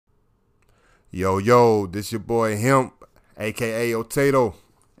Yo, this your boy Hemp, a.k.a. Otato.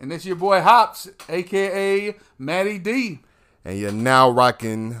 And this your boy Hops, a.k.a. Matty D. And you're now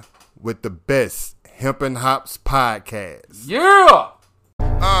rocking with the best Hemp and Hops podcast. Yeah!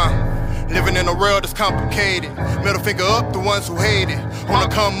 Living in a world that's complicated. Middle finger up, the ones who hate it. Wanna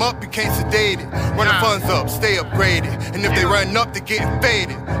come up, you can't sedate it. Run the funds up, stay upgraded. And if they run up, they getting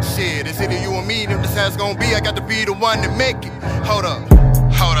faded. Shit, it's either you or me, if this has gonna be, I got to be the one to make it. Hold up.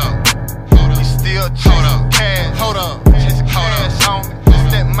 You still hold cash. Hold up. Cash on me.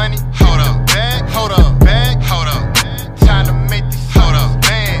 Just that money. Hold up. Bag. Hold up. Time to make this. Hold up.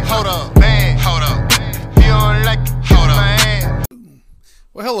 Man. Hold up. If you don't like it, hold up. Man.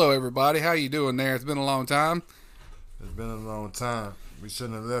 Well, hello everybody. How you doing there? It's been a long time. It's been a long time. We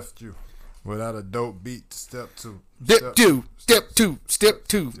shouldn't have left you without a dope beat to step two. Step two.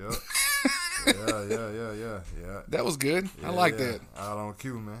 Yep. Yeah. That was good. Yeah, I like that. Out on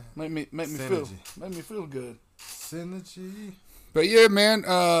cue, man. Make me feel good. Synergy. But yeah, man.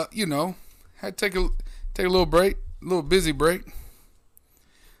 Had to take a little break, a little busy break.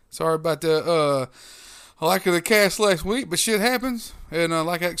 Sorry about the lack of the cast last week, but shit happens. And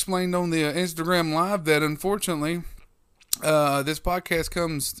like I explained on the Instagram Live, that unfortunately, this podcast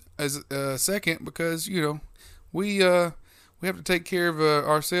comes as second because we have to take care of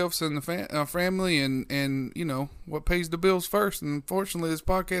ourselves and the family and what pays the bills first. And unfortunately, this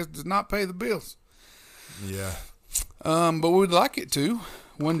podcast does not pay the bills. Yeah. But we'd like it to.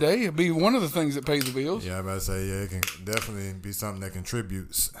 One day, it'll be one of the things that pays the bills. Yeah, I'm about to say, it can definitely be something that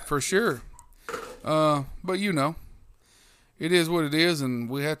contributes. For sure. But it is what it is, and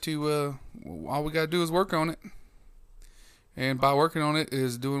we have to, all we got to do is work on it. And by working on it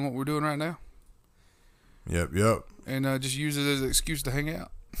is doing what we're doing right now. Yep. And just use it as an excuse to hang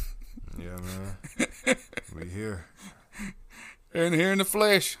out. Yeah, man. We here. And here in the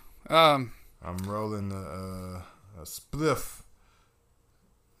flesh. I'm rolling a spliff.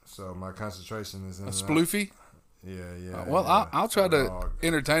 So my concentration is in a sploofy? Yeah. I'll try to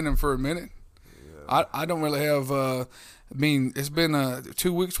entertain them for a minute. Yeah. I don't really have, it's been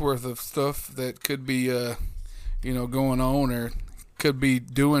 2 weeks worth of stuff that could be, going on or could be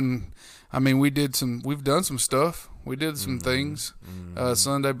doing. I mean, we've done some stuff. We did some things.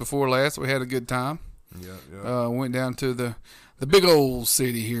 Sunday before last, we had a good time. Yeah. Went down to the big old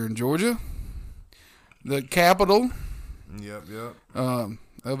city here in Georgia, the capital. Yep.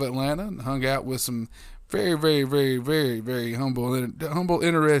 Of Atlanta, and hung out with some very, very, very, very, very humble,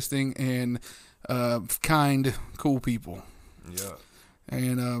 interesting, and kind, cool people. Yeah.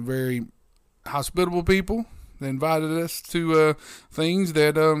 And very hospitable people. They invited us to things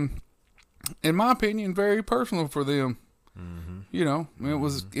that, in my opinion, very personal for them. Mm-hmm.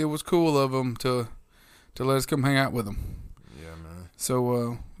 It was cool of them to let us come hang out with them. Yeah, man.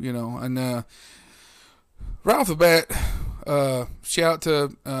 So and right off the bat. Shout out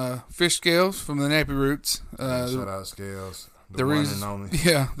to Fish Scales from the Nappy Roots. Shout out Scales. The reason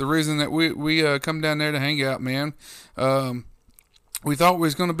that we come down there to hang out, man. We thought we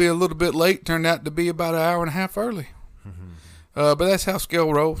was going to be a little bit late. Turned out to be about an hour and a half early. But that's how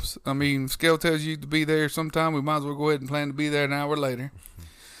Scale rolls. I mean, Scale tells you to be there sometime. We might as well go ahead and plan to be there an hour later.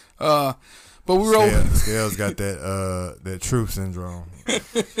 But we rolled. Scales got that truth syndrome.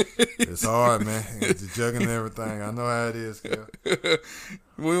 It's hard, man. It's the jugging and everything. I know how it is, Scale.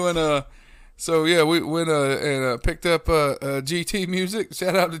 We went and picked up GT music.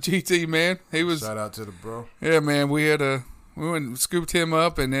 Shout out to GT, man. Shout out to the bro. Yeah, man. We went and scooped him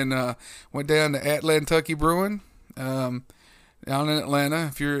up, and then went down to Atlantucky Brewing, down in Atlanta.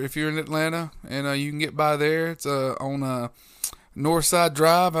 If you're in Atlanta and you can get by there, it's on Northside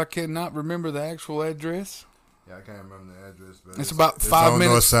Drive. I cannot remember the actual address. Yeah, I can't remember the address, but it's about 5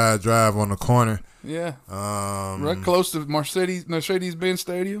 minutes. Northside Drive on the corner. Yeah. Right close to Mercedes-Benz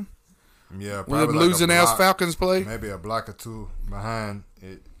Stadium. Yeah, probably where the Losing Ass Falcons play. Maybe a block or two behind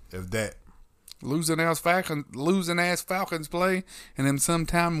it, if that. Losing ass Falcons play, and then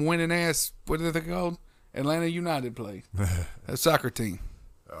sometime winning ass, what are they called? Atlanta United play. A soccer team.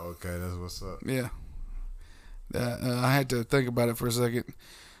 Okay, that's what's up. Yeah. I had to think about it for a second.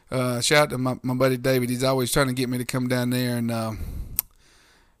 Shout out to my buddy David. He's always trying to get me to come down there, and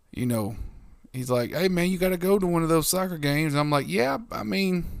he's like, "Hey man, you got to go to one of those soccer games." And I'm like, "Yeah, I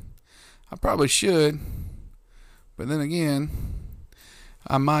mean, I probably should, but then again,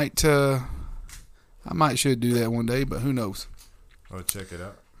 I might should do that one day, but who knows?" Oh, check it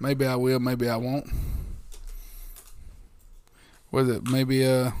out. Maybe I will, maybe I won't. Was it maybe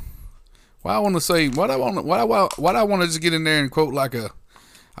Well, I want to say what I want to just get in there and quote like a.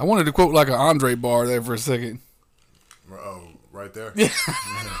 I wanted to quote like an Andre bar there for a second. Oh, right there. Yeah.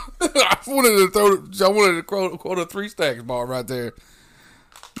 I wanted to quote a 3 Stacks bar right there.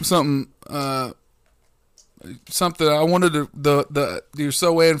 Something I wanted the you're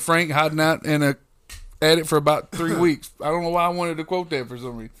so Anne Frank hiding out in a attic for about 3 weeks. I don't know why I wanted to quote that for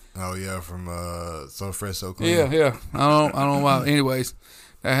some reason. Oh yeah, from So Fresh So Clean. Yeah. I don't know why. Anyways,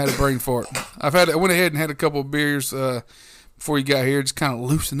 I had a brain fart. I went ahead and had a couple of beers before you got here, just kind of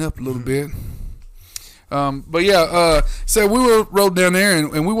loosen up a little bit. But yeah, so we were rolled down there,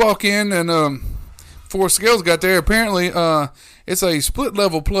 and we walk in, and before Scales got there, apparently it's a split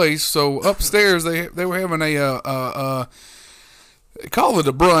level place. So upstairs they were having a they call it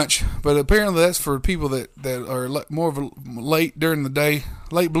a brunch, but apparently that's for people that are more of a late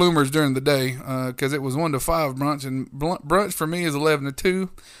bloomers during the day, because it was 1 to 5 brunch, and brunch for me is 11 to 2.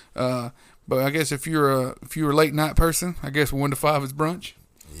 But I guess if you're a late night person, I guess 1 to 5 is brunch.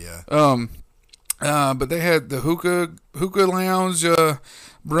 Yeah. But they had the hookah lounge,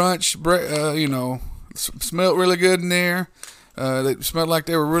 brunch. Smelled really good in there. They smelled like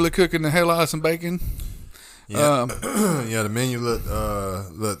they were really cooking the hell out of some bacon. Yeah, yeah. The menu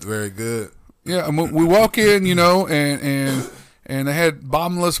looked very good. Yeah, and we walk in, and they had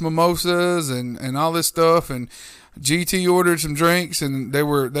bottomless mimosas and all this stuff, and GT ordered some drinks, and they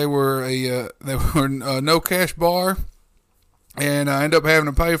were a no cash bar, and I ended up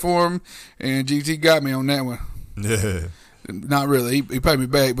having to pay for them, and GT got me on that one. Yeah. Not really. He paid me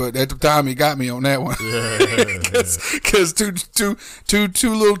back, but at the time he got me on that one. Yeah. Because two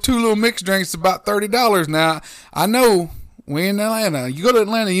little mixed drinks is about $30 now. I know we in Atlanta. You go to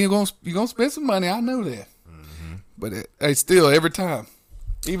Atlanta, you gonna spend some money. I know that. Mm-hmm. But it's still every time,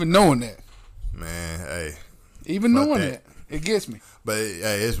 even knowing that. Man, hey. Even knowing that, it gets me. But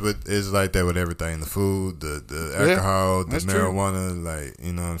hey, it's like that with everything. The food, the alcohol, the marijuana, true. Like,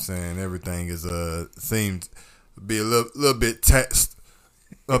 you know what I'm saying? Everything is seems to be a little bit taxed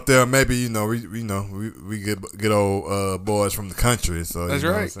up there. Maybe, we good old boys from the country, so that's you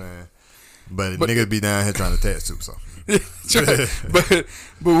know right. what I'm saying? But niggas be down here trying to tax too, so. Right. but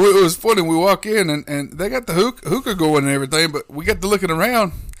it was funny. We walk in and they got the hookah going and everything, but we got to looking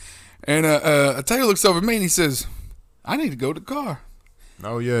around, and Taylor looks over at me and he says, "I need to go to the car."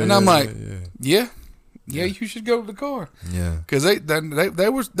 Oh yeah, and I'm like, yeah, you should go to the car. Yeah, because they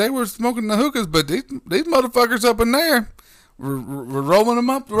were smoking the hookahs, but these motherfuckers up in there were rolling them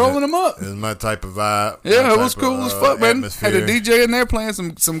up. It was my type of vibe. Yeah, it was cool as fuck, man. Had a DJ in there playing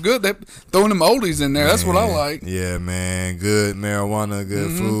some good. They throwing them oldies in there. That's what I like. Yeah, man. Good marijuana,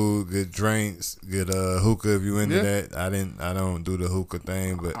 good food, good drinks, good hookah. If you into that, I don't do the hookah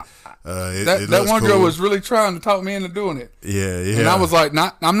thing, but that one girl was really trying to talk me into doing it. Yeah. And I was like,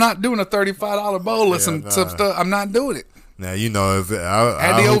 I'm not doing a $35 bowl of some stuff. I'm not doing it. Now, if I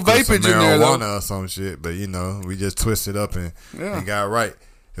had the old vapage in there, marijuana or some shit, but we just twisted up and got right.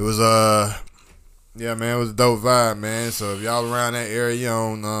 It was it was a dope vibe, man. So if y'all around that area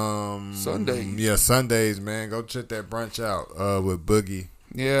on Sundays, man, go check that brunch out with Boogie.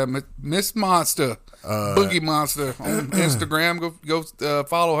 Yeah, Miss Monster, Boogie Monster on Instagram. Go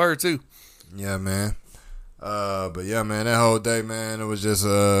follow her too. Yeah, man. But yeah, man, that whole day, man, it was just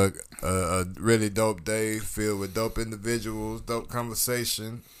a really dope day filled with dope individuals, dope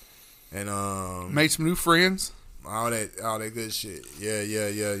conversation, and made some new friends. All that good shit.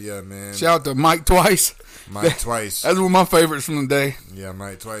 Yeah, man. Shout out to Mike Twice. Twice. That's one of my favorites from the day. Yeah,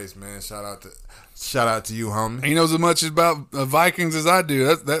 Mike Twice, man. Shout out to you, homie. He knows as much about Vikings as I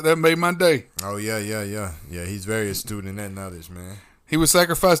do. That made my day. Oh yeah. He's very astute in that knowledge, man. He was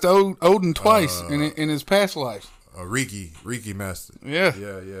sacrificed to Odin twice in his past life. Ricky Master. Yeah.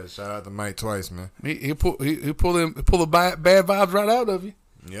 Shout out to Mike Twice, man. He pull the bad vibes right out of you.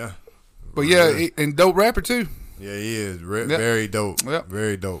 Yeah. But and dope rapper too. Yeah, he is very dope. Yep.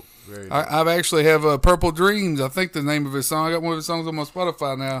 Very dope. I've actually have Purple Dreams. I think the name of his song. I got one of his songs on my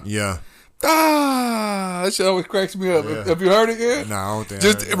Spotify now. Yeah. That shit always cracks me up. Yeah. Have you heard it yet? No, I don't think.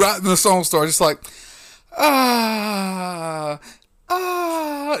 Just right in the song starts, just like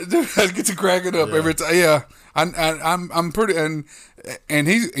dude, I get to cracking up every time. Yeah, I'm pretty and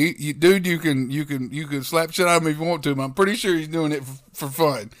dude, you can slap shit out of him if you want to, but I'm pretty sure he's doing it for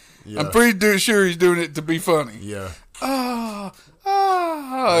fun. Yeah. I'm pretty sure he's doing it to be funny. Yeah.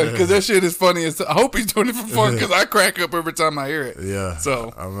 Because that shit is funny. I hope he's doing it for fun because I crack up every time I hear it. Yeah.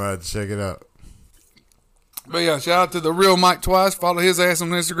 So I'm gonna have to check it out. But yeah, shout out to the real Mike Twice. Follow his ass on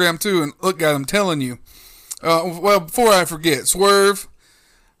Instagram too. And look, guys, I'm telling you. Well, before I forget, Swerve.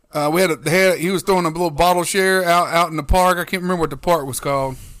 He was throwing a little bottle share out in the park. I can't remember what the park was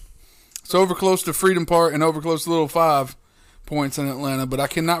called. It's over close to Freedom Park and over close to Little 5 Points in Atlanta, but I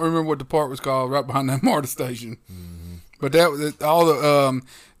cannot remember what the park was called. Right behind that MARTA station. Mm-hmm. But that all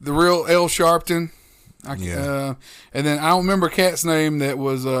the real L Sharpton. And then I don't remember Cat's name. That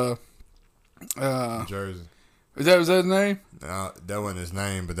was Jersey. Was that his name? That wasn't his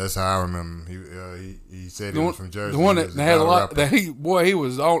name, but that's how I remember him. He said he was from Jersey. The one that had a lot. That he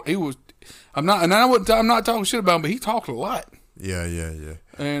was. I'm not talking shit about him, but he talked a lot. Yeah.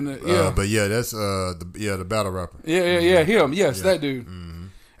 And but yeah, that's the battle rapper. Yeah, him. Yes, that dude. Mm-hmm.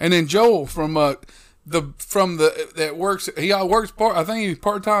 And then Joel from that works. He works part. I think he's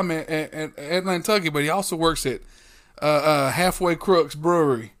part time at Nantucket, but he also works at Halfway Crooks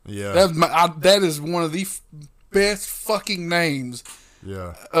Brewery. Yeah, that is one of the best fucking names.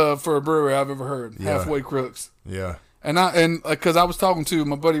 Yeah. For a brewery I've ever heard. Yeah. Halfway Crooks. Yeah. And because I was talking to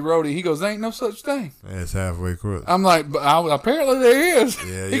my buddy Rody, he goes, "There ain't no such thing." It's Halfway Crooks. I'm like, but apparently there is.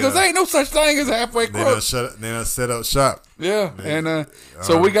 Yeah, he goes, "There ain't no such thing as Halfway Crooks." Then I set up shop. Yeah,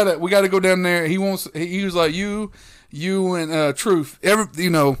 so we gotta go down there. He was like you and Truth.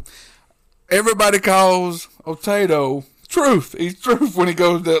 Everybody calls Otato Truth. He's Truth when he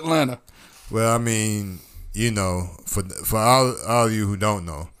goes to Atlanta. Well, I mean, for all of you who don't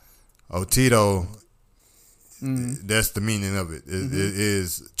know, Otito. That's the meaning of it. It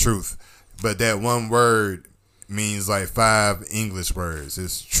is truth. But that one word means like 5 English words.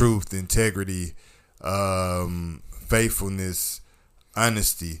 It's truth, integrity, faithfulness,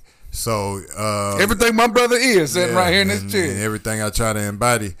 honesty. So everything my brother is sitting right here in this chair. And everything I try to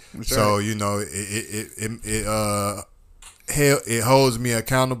embody. That's so right. It holds me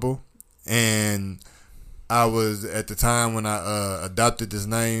accountable. And I was at the time when I adopted this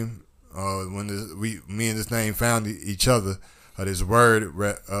name. When me and this name found each other, this word,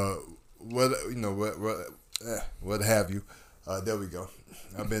 what have you? There we go.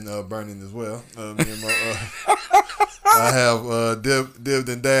 I've been burning as well. I have dipped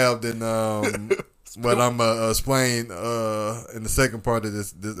and dabbed in what I'm explain in the second part of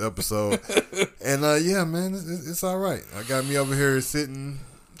this episode. And yeah, man, it's all right. I got me over here sitting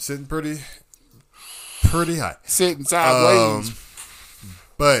pretty high, sitting sideways,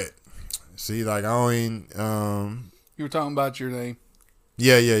 but. See, like I don't. You were talking about your name.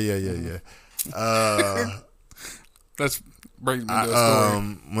 Yeah. That's brings me to a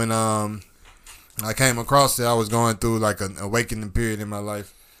story. When I came across it, I was going through like an awakening period in my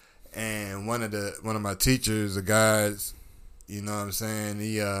life, and one of my teachers, the guys, you know what I'm saying,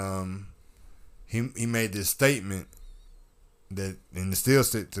 he made this statement that, and it still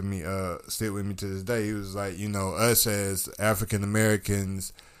stick with me to this day. He was like, us as African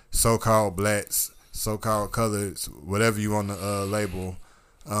Americans, so-called blacks, so-called coloreds, whatever you want to label,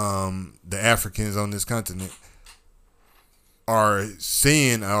 the Africans on this continent are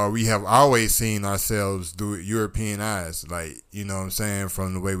seeing, or we have always seen ourselves through European eyes. Like, you know what I'm saying,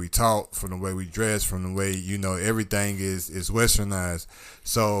 from the way we talk, from the way we dress, from the way, everything is westernized.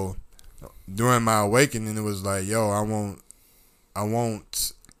 So during my awakening, it was like, yo, I want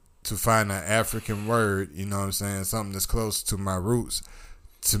to find an African word, you know what I'm saying, something that's close to my roots,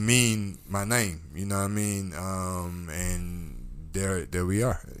 to mean my name, you know what I mean? And there we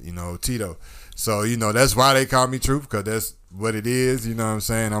are, Tito. So, that's why they call me Truth, because that's what it is, you know what I'm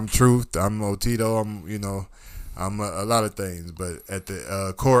saying? I'm Truth, I'm Otito, I'm a lot of things, but at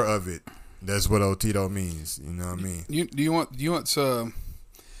the core of it, that's what Otito means, you know what I mean? You know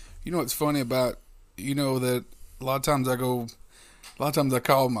what's funny about, that a lot of times I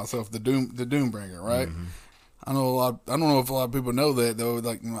call myself the Doombringer, right? Mm-hmm. I don't know if a lot of people know that though.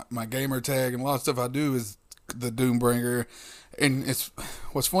 Like my gamer tag and a lot of stuff I do is the Doombringer, and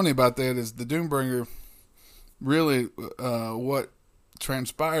what's funny about that is the Doombringer. Really, what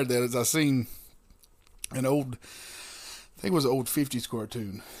transpired that is I seen an old, I think it was an old 50s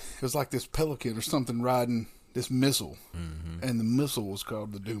cartoon. It was like this pelican or something riding this missile, and the missile was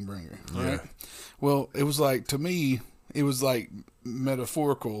called the Doombringer. Right? Yeah. Well, it was like, to me, it was like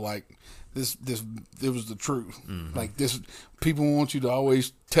metaphorical, like. This it was the truth. Mm-hmm. Like this, people want you to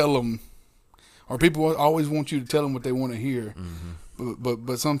always tell them, or people always want you to tell them what they want to hear. Mm-hmm.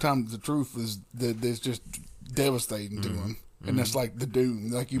 But sometimes the truth is that it's just devastating to them, and that's like the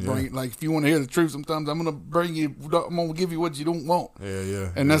doom. Like you bring, like if you want to hear the truth, sometimes I'm gonna give you what you don't want.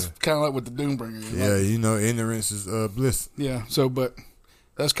 Yeah. And that's kind of like what the Doombringer is. Yeah, like, ignorance is bliss. Yeah. So, but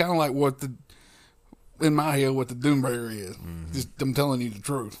that's kind of like what in my head what the Doombringer is. Mm-hmm. Just I'm telling you the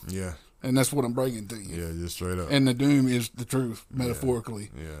truth. Yeah. And that's what I'm bringing to you. Yeah, just straight up. And the doom is the truth, metaphorically.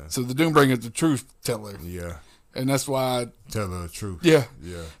 Yeah. So the Doombringer is the truth teller. Yeah. And that's why tell the truth. Yeah.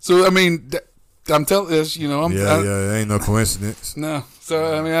 Yeah. So I mean, I'm telling this. It ain't no coincidence. No.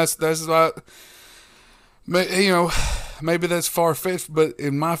 So I mean, that's why. Maybe that's far fetched, but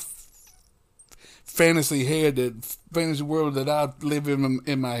in my fantasy world that I live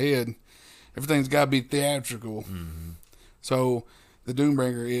in my head. Everything's got to be theatrical. Mm-hmm. So the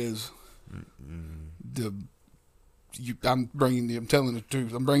Doombringer is I'm telling the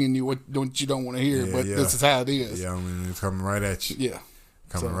truth. I'm bringing you what you don't want to hear, but this is how it is. Yeah, I mean, it's coming right at you. Yeah.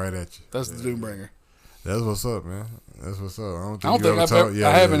 Right at you. That's the Doombringer. That's what's up, man. That's what's up.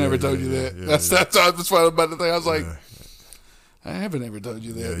 I haven't ever told you that. That's what I was about to think. I was like, I haven't ever told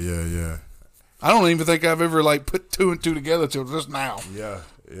you that. Yeah. I don't even think I've ever put two and two together till just now. Yeah.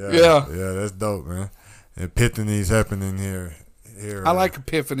 That's dope, man. Epiphanies happening here. I like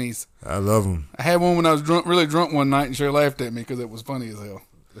epiphanies. I love them. I had one when I was really drunk one night, and she laughed at me because it was funny as hell.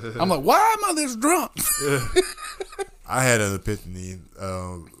 I'm like, why am I this drunk? I had an epiphany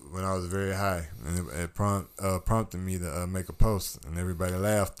when I was very high, and it prompted me to make a post, and everybody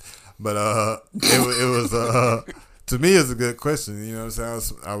laughed. But it was to me, it's a good question. You know what I'm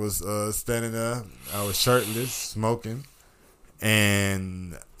saying? I was standing there, I was shirtless, smoking,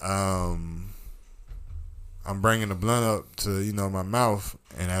 and I'm bringing the blunt up to, my mouth.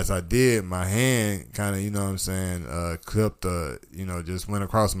 And as I did, my hand kind of, clipped, just went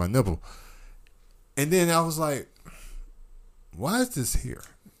across my nipple. And then I was like, why is this here?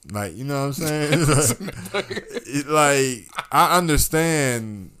 Like, you know what I'm saying? I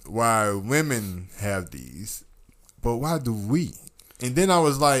understand why women have these, but why do we? And then I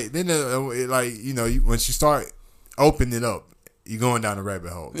was like, once you start opening it up, you're going down the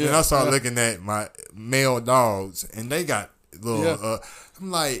rabbit hole. And I started looking at my male dogs, and they got little.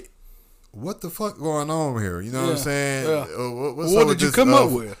 I'm like, what the fuck going on here? You know what I'm saying? Yeah. What did you come up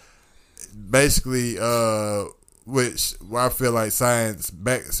with? Basically, which I feel like science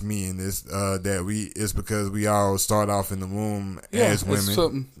backs me in this. It's because we all start off in the womb as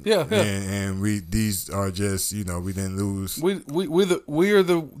women. And these are just we didn't lose. We are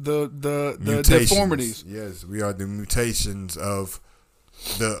the deformities. Yes, we are the mutations of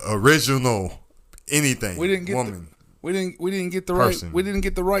the original anything. We didn't get woman. We didn't get the person. right. We didn't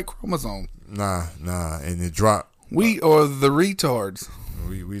get the right chromosome. Nah, and it dropped. We are the retards.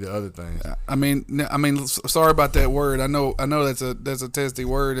 We the other things. I mean, sorry about that word. I know that's a testy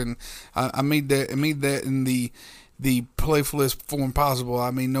word, and I made that in the playfulest form possible.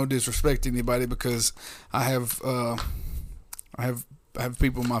 I mean, no disrespect to anybody, because I have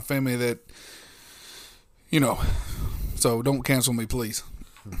people in my family that, so don't cancel me, please.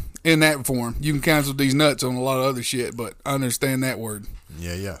 In that form, you can cancel these nuts on a lot of other shit, but I understand that word.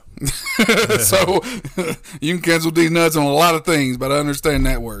 Yeah. So you can cancel these nuts on a lot of things, but I understand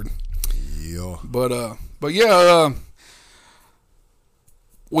that word. Yeah. But yeah.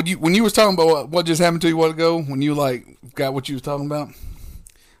 When you was talking about what just happened to you a while ago, when you got what you was talking about,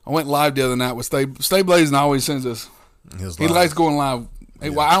 I went live the other night with Stay Blazing. Always sends us. He likes going live. Yeah.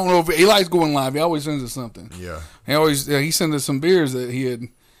 Well, I don't know if he likes going live. He always sends us something. Yeah. He sent us some beers that he had.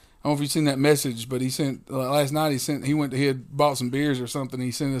 I don't know if you've seen that message, but he sent last night. He had bought some beers or something. He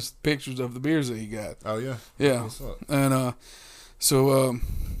sent us pictures of the beers that he got. Oh yeah, yeah. What's up? And so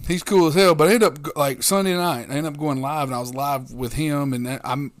he's cool as hell. But I ended up Sunday night. I ended up going live, and I was live with him, and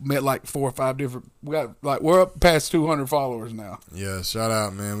I met 4 or 5 different. We're up past 200 followers now. Yeah, shout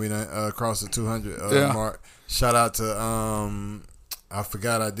out, man. We done crossed the 200 mark. Shout out to I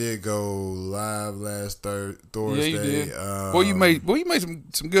forgot I did go live last Thursday. Yeah, you did. You made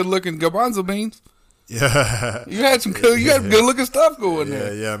some good looking garbanzo beans. Yeah, you had some good looking stuff going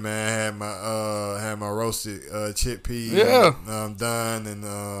there. Yeah, man. I had my roasted chickpea. Done, and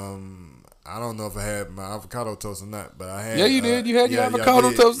I don't know if I had my avocado toast or not, but I had. Yeah, you did. You had your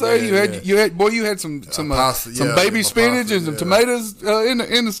avocado toast there. You had some pasta, baby spinach and some tomatoes in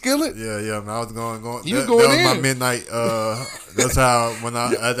the skillet. Yeah. I was going. You that was my midnight. That's how when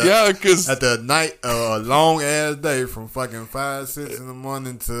I at the night long ass day from fucking 5, 6 in the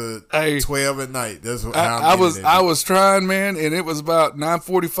morning to 12 at night. That's what I was trying, man, and it was about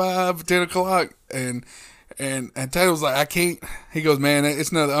 9:45, 10 o'clock, and Taylor was like, I can't. He goes, man,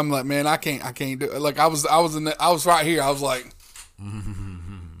 it's another. I'm like, man, I can't do it. I was right here. I was like,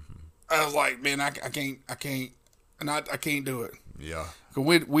 man, I can't do it. Yeah. I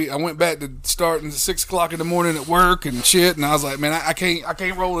went back to starting at 6 o'clock in the morning at work and shit, and I was like, man, I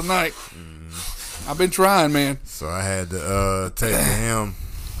can't roll tonight. I've been trying, man. So I had to take to him.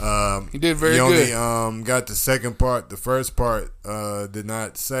 He did very good. He only got the second part. The first part did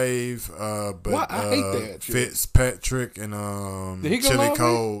not save. But I hate that shit. Fitzpatrick and Chili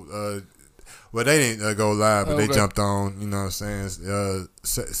Cole. Well, they didn't go live, but they jumped on. You know what I'm saying?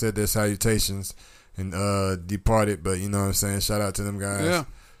 Said their salutations and departed. But you know what I'm saying? Shout out to them guys.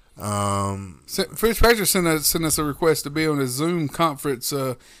 Yeah. Fitzpatrick sent us a request to be on a Zoom conference.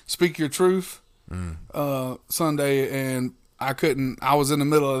 Speak Your Truth. Sunday, and I couldn't. I was in the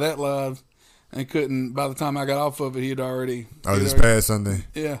middle of that live and couldn't. By the time I got off of it, he had already. Oh, this past Sunday.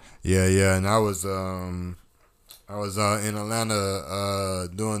 Yeah. Yeah, and I was in Atlanta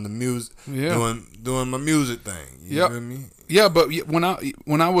doing the music, doing my music thing. You feel me? Yeah, but when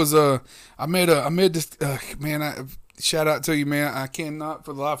I was I made this man. Shout out to you, man. I cannot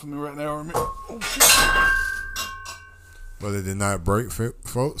for the life of me right now remember. Oh, shit. But it did not break,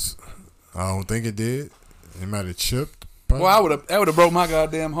 folks. I don't think it did. It might have chipped. Probably. Well, that would have broke my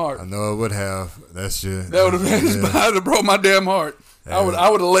goddamn heart. I know it would have. That's just that would have broke my damn heart. Yeah. I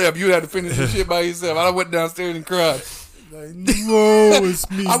would have left. You'd have to finish this shit by yourself. I went downstairs and cried. Like, no, it's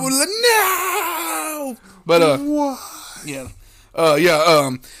me. I would have no. But what?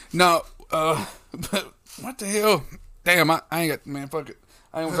 No. But what the hell? Damn, I ain't got, man, fuck it.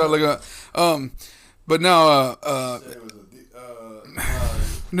 I ain't gonna try to look it up. But no,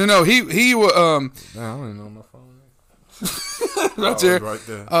 no, he was, I don't even know my phone. right there. Right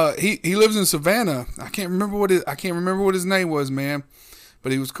there. He lives in Savannah. I can't remember what his name was, man.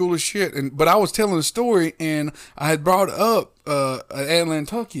 But he was cool as shit. But I was telling a story, and I had brought up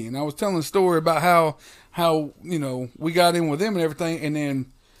Atlantucky, and I was telling a story about how we got in with him and everything, and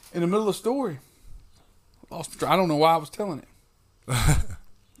then in the middle of the story, I don't know why I was telling it.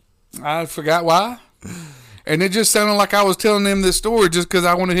 I forgot why. And it just sounded like I was telling him this story just because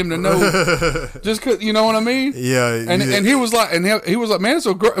I wanted him to know. Just because, you know what I mean? Yeah. And he was like, man, it's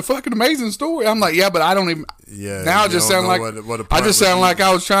a fucking amazing story. I'm like, yeah, but I don't even. Yeah. Now it just sound like I just sound like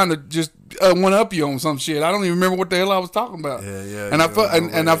I was trying to just one up you on some shit. I don't even remember what the hell I was talking about. Yeah. And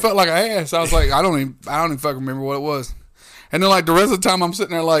I felt like I asked. I was like, I don't even fucking remember what it was. And then like the rest of the time I'm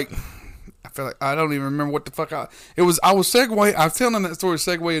sitting there like. I feel like I don't even remember what the fuck I was telling him that story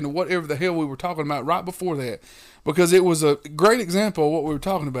segue into whatever the hell we were talking about right before that, because it was a great example of what we were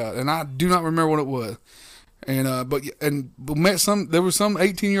talking about, and I do not remember what it was. And we met there was some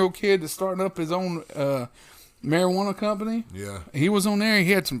 18-year-old kid that's starting up his own marijuana company. Yeah, he was on there. And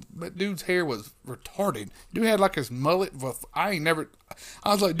he had that dude's hair was retarded. Dude had like his mullet. I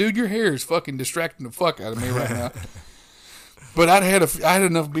was like, dude, your hair is fucking distracting the fuck out of me right now. But I had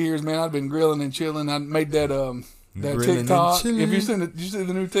enough beers, man. I'd been grilling and chilling. I made that TikTok. Have you seen did you see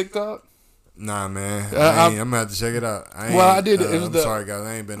the new TikTok? Nah, man. I'm gonna have to check it out. I did it. I'm sorry, guys.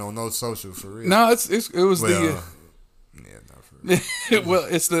 I ain't been on no social for real. No, it was not for real. Well,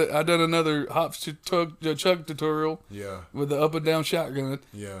 I done another hop chug tutorial. Yeah. With the up and down shotgun.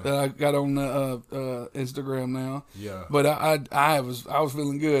 Yeah. That I got on Instagram now. Yeah. But I was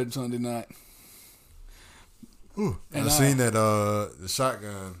feeling good Sunday night. Ooh, and I seen that the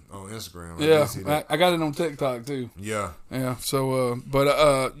shotgun on Instagram. I got it on TikTok too. Yeah. So,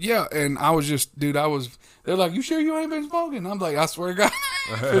 and I was just, dude. They're like, "You sure you ain't been smoking?" I'm like, "I swear to God."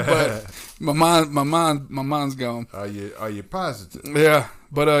 But my mind's gone. Are you positive? Yeah,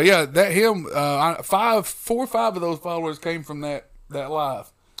 but that him. 4 or 5 of those followers came from that live.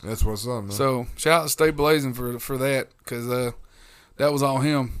 That's what's up, man. So shout out to Stay Blazing for that, because that was all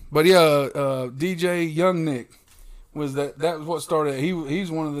him. But yeah, DJ Young Nick. That was what started. He's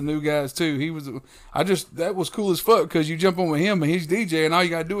one of the new guys too. That was cool as fuck, because you jump on with him and he's DJ, and all you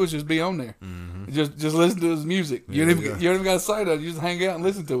gotta do is just be on there, just listen to his music. You don't even gotta say that. You just hang out and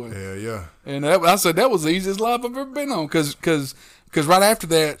listen to it. Yeah. And I said that was the easiest live I've ever been on, because right after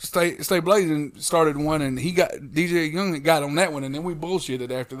that, Stay Blazing started one, and DJ Young got on that one, and then we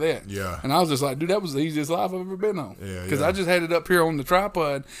bullshitted after that. Yeah. And I was just like, dude, that was the easiest live I've ever been on. Yeah. Because I just had it up here on the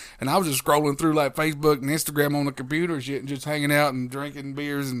tripod, and I was just scrolling through like Facebook and Instagram on the computer and shit, and just hanging out and drinking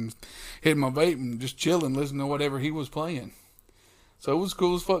beers and hitting my vape and just chilling, listening to whatever he was playing. So it was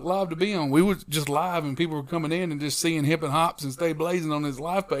cool as fuck live to be on. We were just live, and people were coming in and just seeing Hip and Hops and Stay Blazing on his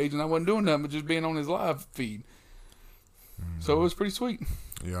live page, and I wasn't doing nothing but just being on his live feed. So it was pretty sweet.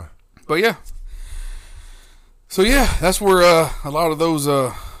 Yeah. But yeah. So yeah, that's where a lot of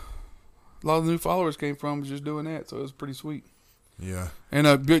the new followers came from, was just doing that. So it was pretty sweet. Yeah. And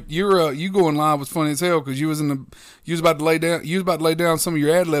you going live was funny as hell, because you was about to lay down some of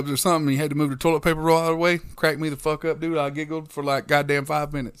your ad libs or something, and you had to move the toilet paper roll out of the way. Cracked me the fuck up, dude. I giggled for like goddamn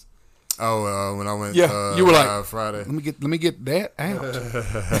 5 minutes. Oh, when I went, you were like, Friday. Let me get that out.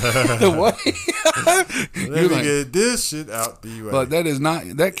 The way. Let me get this shit out the way. But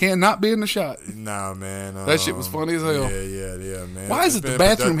that cannot be in the shot. Nah, man. That shit was funny as hell. Yeah, man. Why is it the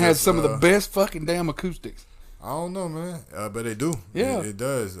bathroom has some of the best fucking damn acoustics? I don't know, man. But they do. Yeah, it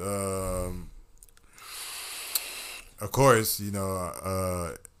does. Of course, it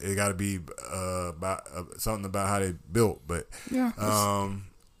got to be about something about how they built, but yeah.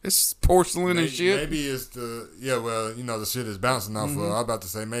 It's porcelain and shit. Maybe it's the shit is bouncing off of. I'm about to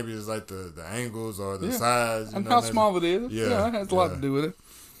say maybe it's like the angles or the size. And how small it is. Yeah, it has a lot to do with it.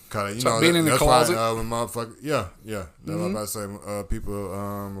 Being in the closet. When motherfuckers, that's what I'm about to say. People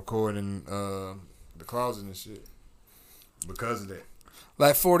recording the closet and shit because of that.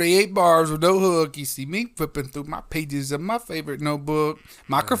 Like 48 bars with no hook. You see me flipping through my pages of my favorite notebook.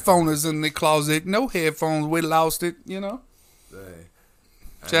 Microphone is in the closet. No headphones. We lost it, you know. Dang.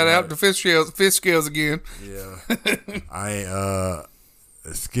 Shout out to fish scales again. Yeah. I ain't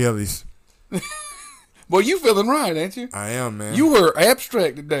Skillies. Well, you feeling right, ain't you? I am, man. You were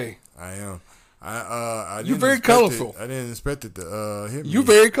abstract today. I am. You're very colorful. I didn't expect it to hit me. You're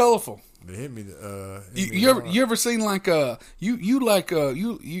very colorful. It hit me. You ever seen like you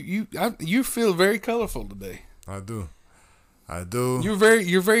feel very colorful today. I do. You're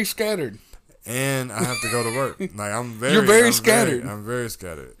very scattered. And I have to go to work. Like I'm scattered. I'm very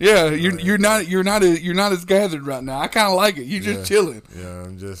scattered. Yeah, you're not as gathered right now. I kind of like it. You're just chilling. Yeah,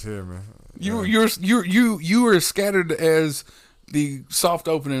 I'm just here, man. You are scattered as the soft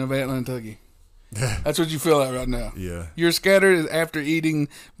opening of Atlantucky. That's what you feel like right now. Yeah. You're scattered after eating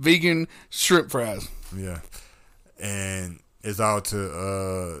vegan shrimp fries. Yeah. And it's all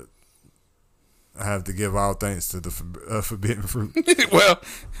to I have to give all thanks to the forbidden fruit. Well,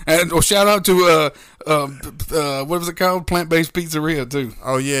 shout out to what was it called? Plant-based pizzeria too.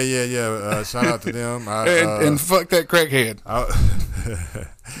 Oh yeah. Shout out to them. And fuck that crackhead.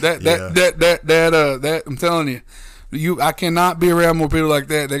 That I'm telling you. I cannot be around more people like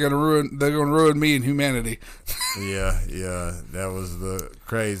that. They're gonna ruin me and humanity. Yeah, that was the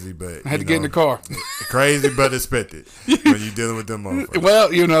crazy, but I had to get in the car. Crazy, but expected when you're dealing with them motherfuckers.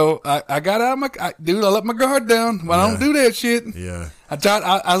 Well, I got out of I let my guard down. Well, I don't do that shit. Yeah, I tried.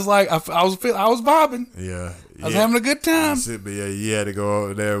 I was like, I was vibing. Yeah, I was having a good time. But you had to go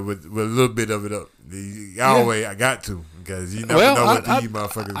over there with a little bit of it up. I got to because you never know what these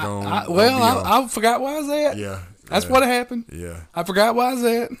motherfuckers going. I forgot where I was at. Yeah. That's what happened. Yeah. I forgot where I was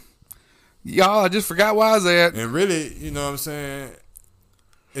at. Y'all, I just forgot where I was at. And really, you know what I'm saying?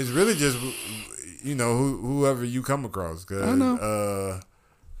 It's really just, whoever you come across. Cause, I know.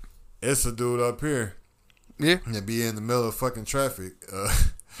 It's a dude up here. Yeah. That be in the middle of fucking traffic.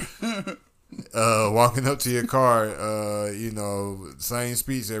 Walking up to your car, same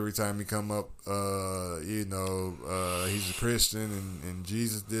speech every time he come up. He's a Christian and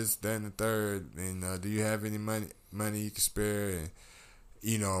Jesus this, that, and the third. And do you have any money you can spare?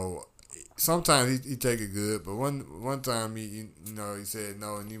 And sometimes he take it good, but one time he said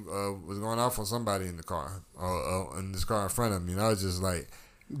no, and he was going off on somebody in the car, in this car in front of me, and I was just like,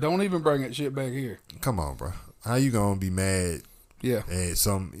 don't even bring that shit back here. Come on, bro. How you gonna be mad? Yeah. And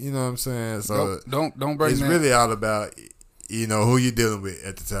some, you know what I'm saying? So don't bring it's that. really all about, who you're dealing with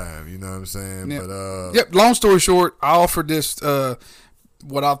at the time. You know what I'm saying? Yep. But long story short, I offered this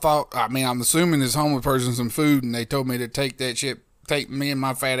what I thought. I mean, I'm assuming this homeless person some food, and they told me to take me and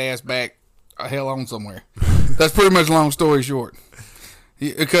my fat ass back hell on somewhere. That's pretty much long story short.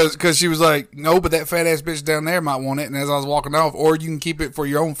 Because she was like, no, but that fat ass bitch down there might want it. And as I was walking off, or you can keep it for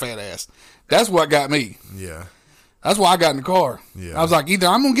your own fat ass. That's what got me. Yeah. That's why I got in the car. Yeah. I was like, either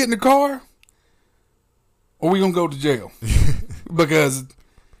I'm going to get in the car or we going to go to jail. Because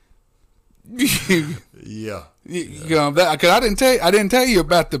yeah. Because I didn't tell you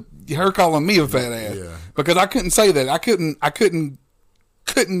about her calling me a fat ass. Yeah. Because I couldn't say that. I couldn't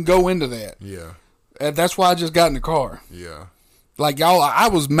go into that. Yeah. And that's why I just got in the car. Yeah. Like y'all, I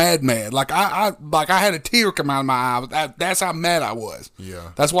was mad. Like I had a tear come out of my eye. That's how mad I was. Yeah.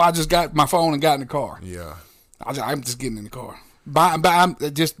 That's why I just got my phone and got in the car. Yeah. I'm just getting in the car. But I'm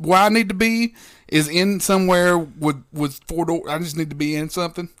just where I need to be is in somewhere with four doors. I just need to be in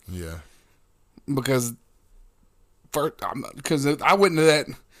something. Yeah. Because I went into that.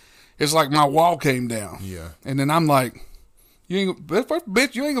 It's like my wall came down. Yeah. And then I'm like,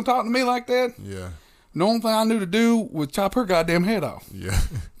 bitch, you ain't gonna talk to me like that. Yeah. The only thing I knew to do was chop her goddamn head off. Yeah.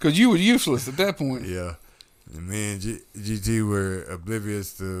 Because you were useless at that point. Yeah. And me and GT were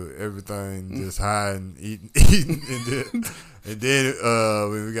oblivious to everything, just high and eating. and then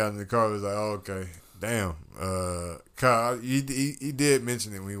when we got in the car, it was like, oh, okay, damn. Kyle, he did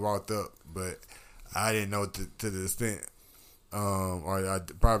mention it when he walked up, but I didn't know to the extent. Or I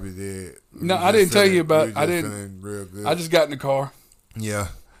probably did. No, I didn't tell you about. I didn't. Feeling real good. I just got in the car. Yeah.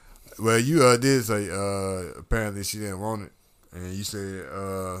 Well, you did say apparently she didn't want it, and you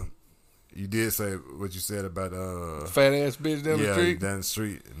said you did say what you said about fat ass bitch down the street. down the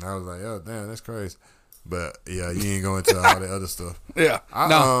street, and I was like, oh damn, that's crazy. But yeah, you ain't going into all the other stuff. Yeah.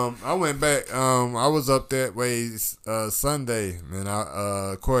 I went back. I was up that way Sunday, man.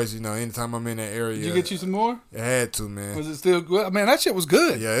 Of course, anytime I'm in that area. Did you get you some more? I had to, man. Was it still good? Man, that shit was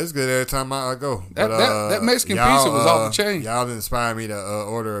good. Yeah, it's good every time I go. That Mexican pizza was off the chain. Y'all inspired me to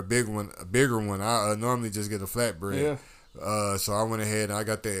order a bigger one. I normally just get a flatbread. Yeah. So I went ahead and I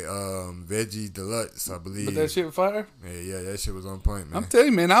got that veggie deluxe, I believe. But that shit was fire? Yeah, that shit was on point, man. I'm telling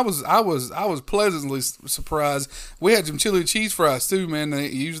you, man, I was pleasantly surprised. We had some chili cheese fries too, man. They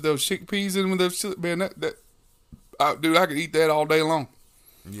used those chickpeas in with those chili, man. Dude, I could eat that all day long.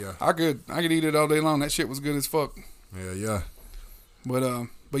 Yeah, I could eat it all day long. That shit was good as fuck. Yeah.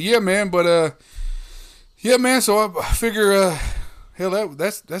 But yeah, man. So I figure. Hell,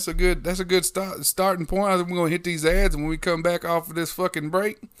 that's a good starting point. I think we're gonna hit these ads, and when we come back off of this fucking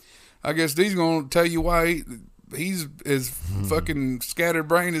break, I guess D's gonna tell you why he's as fucking scattered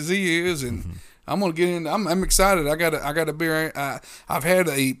brain as he is, and I'm gonna get in. I'm excited. I got a beer. I've had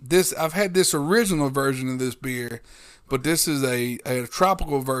this original version of this beer, but this is a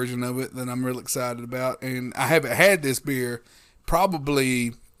tropical version of it that I'm real excited about, and I haven't had this beer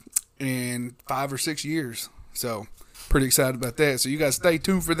probably in 5 or 6 years, so. Pretty excited about that. So you guys stay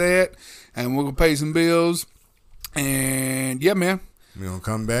tuned for that, and we're gonna pay some bills. And yeah, man, we're gonna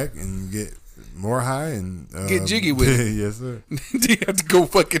come back and get more high and get jiggy with it. Yes, sir. You have to go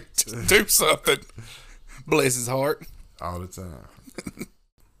fucking do something. Bless his heart. All the time.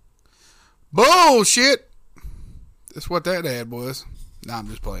 Bullshit. That's what that ad was. Nah, I'm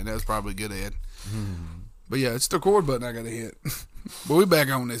just playing. That was probably a good ad. But yeah, it's the record button I gotta hit. But we back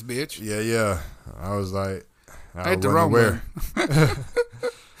on this bitch. Yeah. I was like. I hit the wrong way. I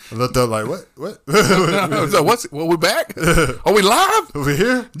looked up like, what? So well, we're back? Are we live? Over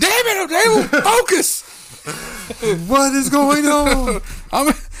here? Damn it, focus! What is going on?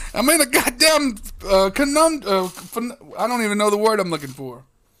 I'm in a goddamn conundrum. I don't even know the word I'm looking for.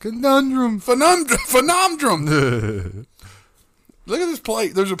 Conundrum. Phenomenon. Look at this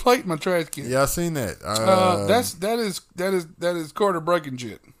plate. There's a plate in my trash can. Yeah, I seen that. That is quarter breaking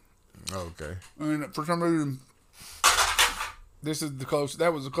shit. Okay. I mean, for some reason, this is the closest.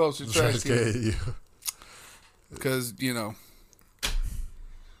 That was the closest trash can. Because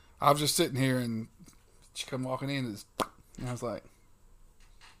I was just sitting here and she come walking in and I was like,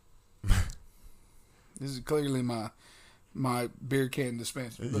 "This is clearly my beer can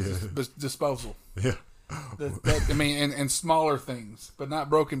dispenser, disposal." Yeah. And smaller things, but not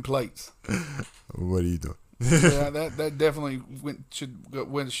broken plates. What are you doing? Yeah, that definitely should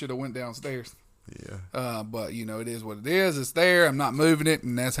have went downstairs. Yeah. But it is what it is. It's there. I'm not moving it,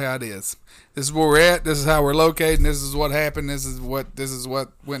 and that's how it is. This is where we're at. This is how we're located. And this is what happened. This is what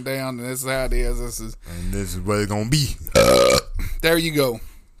went down, and this is how it is. And this is what it's gonna be. There you go.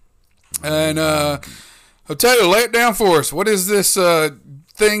 And I'll tell you, lay it down for us. What is this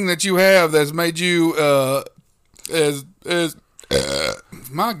thing that you have that's made you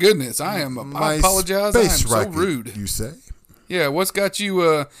my goodness, I apologize. I am so rude. You say? Yeah, what's got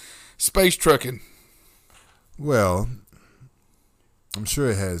you space trucking? Well, I'm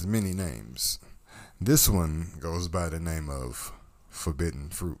sure it has many names. This one goes by the name of Forbidden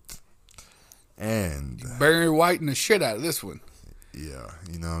Fruit. And Barry White and the shit out of this one. Yeah,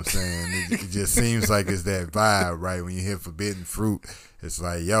 you know what I'm saying? It just seems like it's that vibe, right? When you hear Forbidden Fruit, it's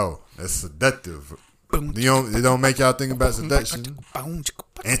like, yo, that's seductive. It don't make y'all think about seduction,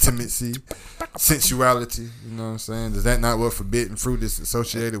 intimacy, sensuality. You know what I'm saying? Is that not what Forbidden Fruit is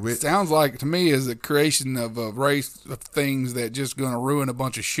associated with? Sounds like to me is the creation of a race of things that just going to ruin a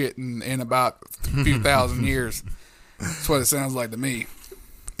bunch of shit in about a few thousand years. That's what it sounds like to me.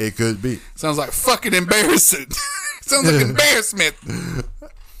 It could be. Sounds like fucking embarrassing. Sounds like embarrassment.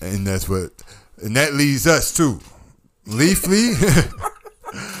 And that leads us to Leafly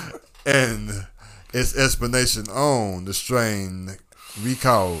and its explanation on the strain we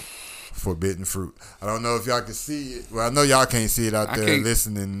call Forbidden Fruit. I don't know if y'all can see it. Well, I know y'all can't see it out there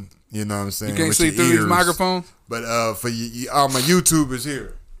listening. You know what I'm saying? You can't see through these microphones? But for all my YouTubers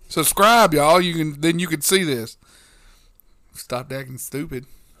here. Subscribe, y'all. Then you can see this. Stop acting stupid.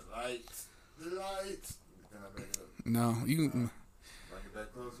 Lights. No, you can. Bring it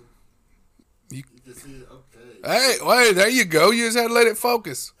back closer. You can see it. Okay. Hey, wait, there you go. You just had to let it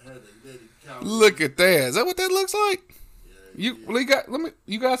focus. Look at that. Is that what that looks like? Yeah,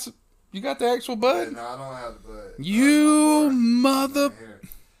 you got the actual bud? Yeah, no, I don't have the bud. You mother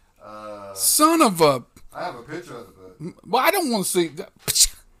son of a. I have a picture of the bud. Well, I don't want to see that.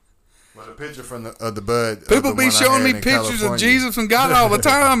 Well, the picture of the bud. People be showing me pictures of Jesus and God all the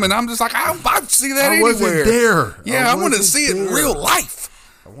time, and I'm just like, I don't see that anywhere. I wasn't there. Yeah, I want to see it in real life.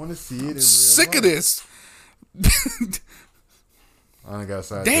 I want to see it in real life. Sick of this. I ain't got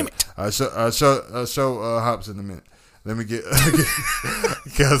side. Damn it! I'll show Hops in a minute. Let me get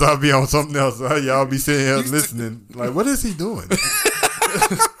because I'll be on something else. Y'all be sitting here listening. Like, what is he doing?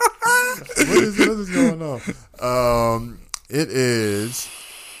 what is going on? It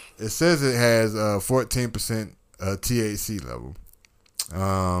says it has 14% THC level.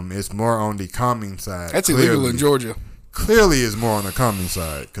 It's more on the calming side. That's illegal in Georgia. Clearly, it's more on the calming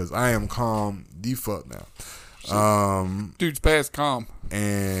side because I am calm the fuck now. Dude's past calm.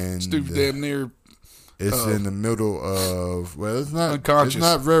 And dude's damn near. It's in the middle of it's not unconscious. It's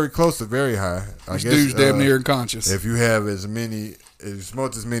not very close to very high. I guess dude's damn near unconscious. If you have if you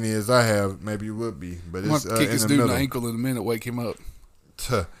smoked as many as I have, maybe you would be. But it's kick in this the dude in middle. the ankle in a minute, wake him up.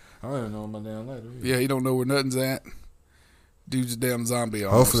 I don't even know my damn lighter. Yeah, he don't know where nothing's at. Dude's a damn zombie.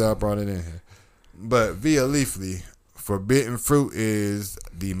 Almost. Hopefully, I brought it in here. But via Leafly, forbidden fruit is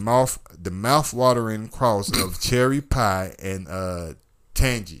the mouth-watering cross of cherry pie and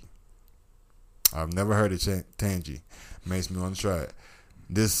tangy. I've never heard of tangy. Makes me want to try it.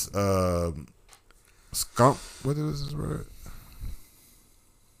 This skunk. What is this word?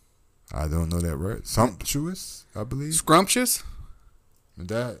 I don't know that word. Sumptuous, I believe. Scrumptious?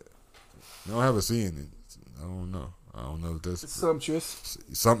 That I don't have a C in it. I don't know. I don't know if that's sumptuous.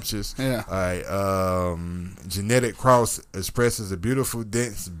 Sumptuous. Yeah. All right. Genetic cross expresses a beautiful,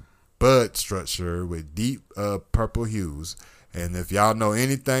 dense bud structure with deep purple hues. And if y'all know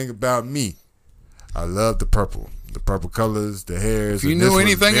anything about me, I love the purple. The purple colors, the hairs. If you know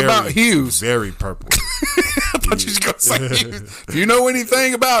anything about hues. Very purple. I thought you was going to say hues. If you know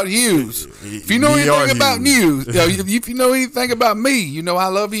anything about hues. If you know anything about hues. If you know anything about me, you know I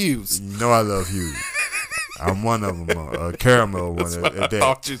love hues. You know I love hues. I'm one of them, a caramel one. I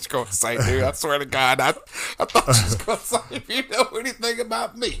thought you was going to say, dude. I swear to God, I thought you was going to say, if you know anything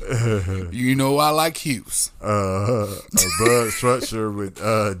about me, you know I like hues. A bud structure with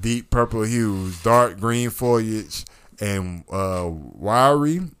deep purple hues, dark green foliage, and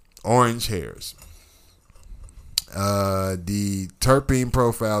wiry orange hairs. The terpene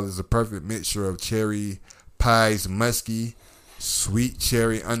profile is a perfect mixture of cherry pie's musky, sweet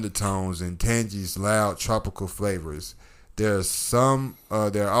cherry undertones and tangy's loud tropical flavors. There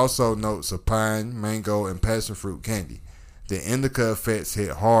are also notes of pine, mango, and passion fruit candy. The indica effects hit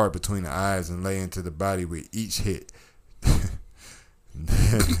hard between the eyes and lay into the body with each hit.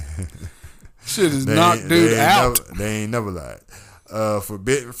 Shit is knocked dude out. They ain't never lied.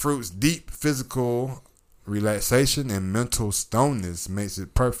 Forbidden fruit's deep physical relaxation and mental stoneness makes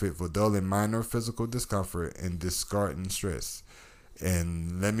it perfect for dulling minor physical discomfort and discarding stress.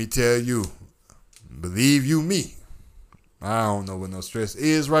 And let me tell you, believe you me, I don't know what no stress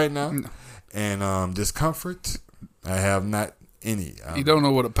is right now. No. And discomfort, I have not any. You don't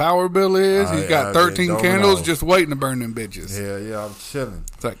know what a power bill is? He's got 13 candles just waiting to burn them bitches. Hell yeah, I'm chilling.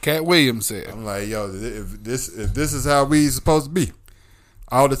 It's like Cat Williams said. I'm like, yo, if this is how we supposed to be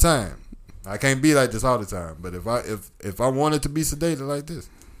all the time. I can't be like this all the time. But if I wanted to be sedated like this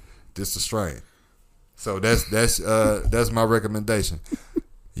is a strain. So that's my recommendation.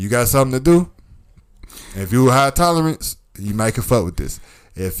 You got something to do? If you high tolerance, you might can fuck with this.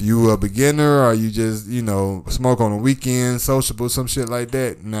 If you a beginner or you just, smoke on a weekend, sociable, some shit like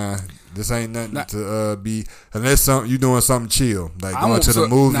that, nah, this ain't nothing to be, unless you doing something chill, like going to the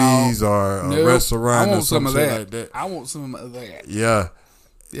movies or a restaurant or some shit like that. I want some of that. Yeah.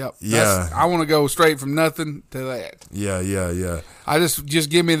 Yep. Yeah. I want to go straight from nothing to that. Yeah. I just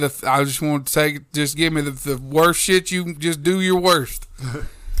give me I just want to take, just give me the worst shit. You just do your worst.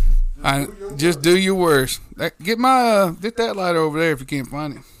 Do your worst. Get that lighter over there if you can't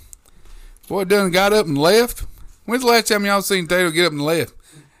find it. Boy, done got up and left. When's the last time y'all seen Tato get up and left?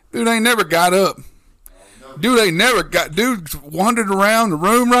 Dude ain't never got up. Dude's wandered around the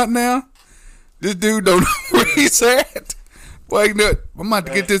room right now. This dude don't know where he's at. Wait, no, I'm about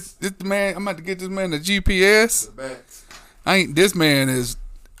to get this man. I'm about to get this man the GPS.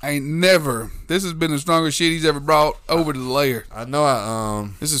 This has been the strongest shit he's ever brought over to the layer. I know.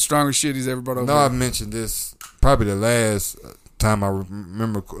 This is the strongest shit he's ever brought over. I mentioned this probably the last time I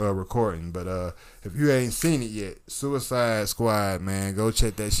remember recording, but if you ain't seen it yet, Suicide Squad, man, go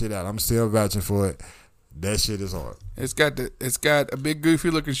check that shit out. I'm still vouching for it. That shit is hard. It's got a big goofy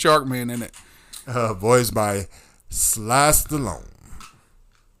looking shark man in it. Voiced by Sly Stallone,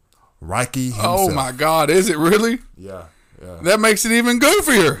 Rocky himself. Oh my God, is it really? Yeah. That makes it even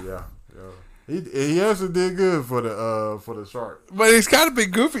goofier. Yeah. He actually did good for the shark. But it's got to be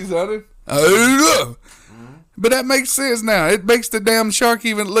goofy, son. But that makes sense now. It makes the damn shark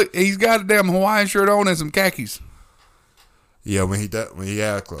even look. He's got a damn Hawaiian shirt on and some khakis. Yeah, when he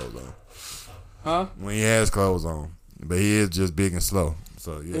had clothes on. Huh? When he has clothes on, but he is just big and slow.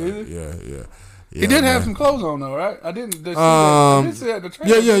 So yeah. He did have some clothes on though, right? I didn't see that. I didn't see that in the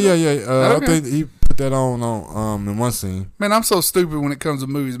trailer. Yeah. Okay. I think he put that on in one scene. Man, I'm so stupid when it comes to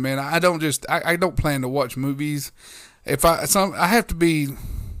movies, man. I don't plan to watch movies. If I have to be,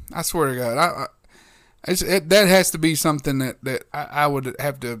 I swear to God, that has to be something that I would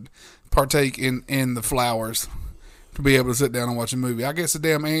have to partake in the flowers to be able to sit down and watch a movie. I get so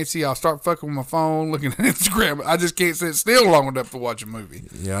damn antsy, I'll start fucking with my phone, looking at Instagram. I just can't sit still long enough to watch a movie.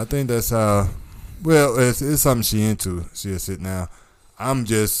 Yeah, I think that's how. Well, it's something she into. She'll sit now. I'm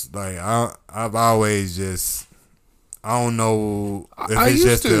just like I've always just I don't know if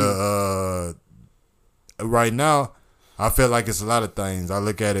it's just right now. I feel like it's a lot of things. I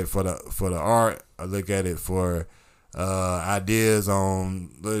look at it for the art. I look at it for ideas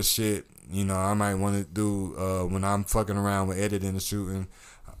on little shit. You know, I might want to do when I'm fucking around with editing and shooting,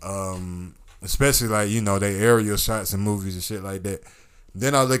 especially like they aerial shots and movies and shit like that.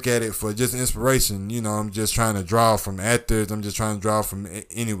 Then I look at it for just inspiration. I'm just trying to draw from actors. I'm just trying to draw from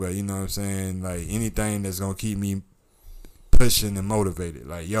anywhere. You know what I'm saying? Like anything that's gonna keep me pushing and motivated.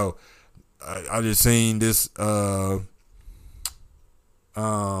 Like I just seen this dope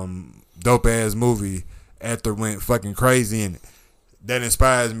ass movie. Actor went fucking crazy in it. That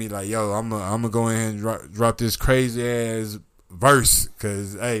inspires me. Like I'm gonna go ahead and drop this crazy ass verse.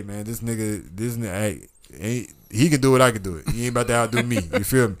 Cause hey man, this nigga, hey, he can do it, I can do it. He ain't about to outdo me. You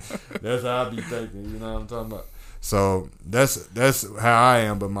feel me? That's how I be thinking. You know what I'm talking about? So that's how I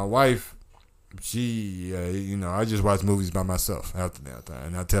am. But my wife, she, I just watch movies by myself half the time,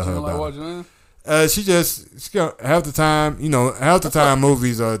 and I tell her about it. She half the time,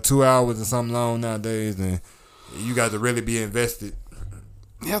 movies are 2 hours or something long nowadays, and you got to really be invested.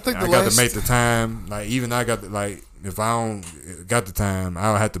 Yeah, I got to make the time. Like even I got to like. If I don't got the time,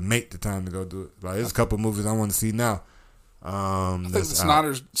 I'll have to make the time to go do it. Like there's a couple movies I want to see now. I think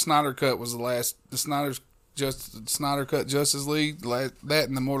the Snyder Cut was the last. The Snyder Cut Justice League. That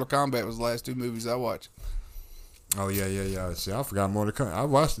and the Mortal Kombat was the last two movies I watched. Oh yeah. See, I forgot Mortal Kombat. I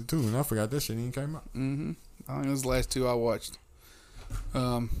watched it too, and I forgot that shit even came out. Mm-hmm. I think it was the last two I watched.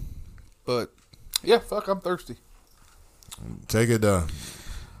 But yeah, fuck, I'm thirsty. Take it down.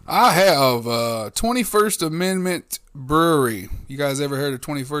 I have 21st Amendment Brewery. You guys ever heard of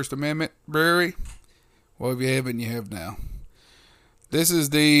 21st Amendment Brewery? Well, if you haven't, you have now. This is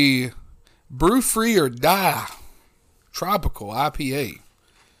the Brew Free or Die Tropical IPA.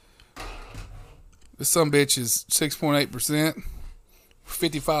 This sumbitch is 6.8%,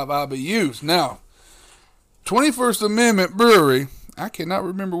 55 IBUs. Now, 21st Amendment Brewery, I cannot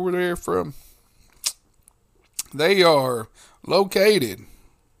remember where they're from. They are located...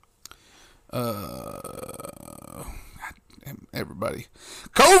 everybody.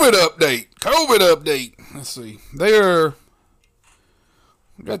 COVID update. Let's see. Got your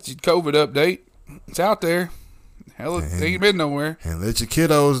COVID update. It's out there. Hell, it ain't been nowhere. And let your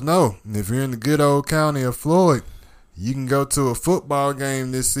kiddos know, if you're in the good old county of Floyd, you can go to a football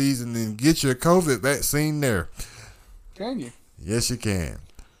game this season and get your COVID vaccine there. Can you? Yes, you can.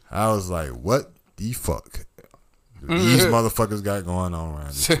 I was like, what the fuck? These motherfuckers got going on around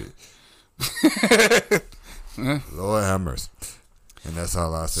this shit. Lord have mercy. And that's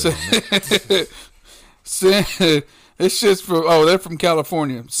all I say. It's just they're from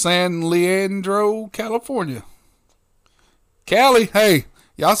California. San Leandro, California. Cali, hey,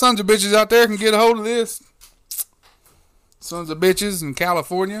 y'all sons of bitches out there can get a hold of this. Sons of bitches in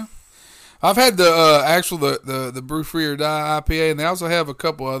California. I've had the Brew Free or Die IPA, and they also have a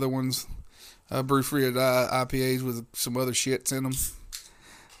couple other ones, Brew Free or Die IPAs with some other shits in them.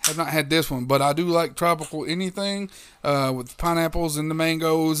 I've not had this one, but I do like tropical anything with pineapples and the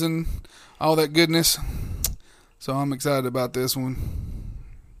mangoes and all that goodness. So I'm excited about this one.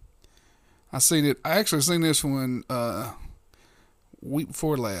 I actually seen this one week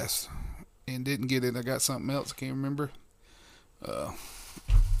before last and didn't get it. I got something else. I can't remember.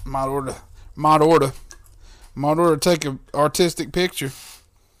 Might order to take an artistic picture.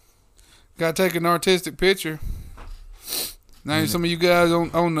 Got to take an artistic picture. Now some of you guys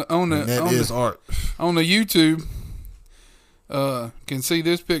on the YouTube can see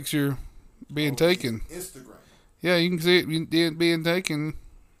this picture being taken. Instagram. Yeah, you can see it being taken.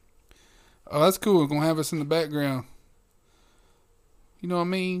 Oh, that's cool. It's gonna have us in the background. You know what I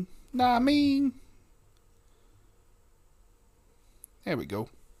mean? Nah, I mean. There we go.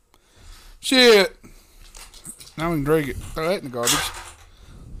 Shit. Now we can drink it. Throw that in the garbage.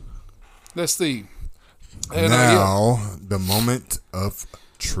 Let's see. And the moment of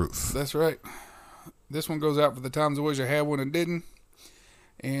truth. That's right. This one goes out for the times I wish I had one and didn't.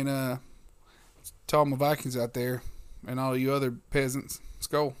 And To all my Vikings out there and all you other peasants, let's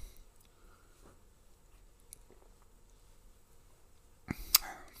go.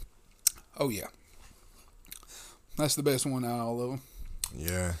 Oh, yeah. That's the best one out of all of them.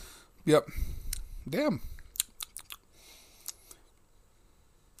 Yeah. Yep. Damn.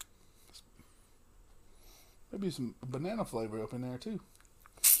 Maybe some banana flavor up in there, too.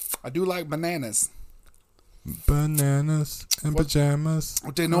 I do like bananas. Bananas and pajamas.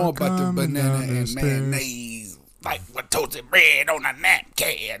 What they know about the banana and mayonnaise? Like what toasted bread on a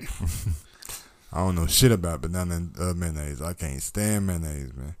napkin. I don't know shit about banana and mayonnaise. I can't stand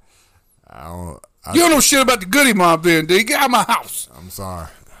mayonnaise, man. You don't know shit about the Goody Mob then, dude. Get out of my house. I'm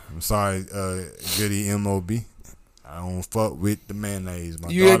sorry, Goody MOB. I don't fuck with the mayonnaise.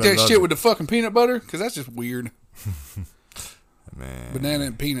 You ate that shit with the fucking peanut butter? Because that's just weird. Man. Banana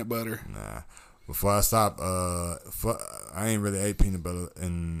and peanut butter. Nah. Before I stop, I ain't really ate peanut butter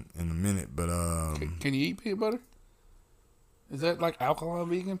in a minute, but Can you eat peanut butter? Is that like alkaline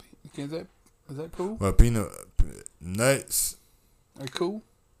vegan? Is that cool? Well, peanut nuts. Are cool?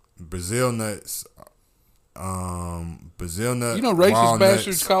 Brazil nuts. Brazil nuts. You know, racist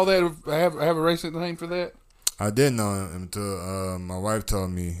bastards call that. Have a racist name for that. I didn't know until my wife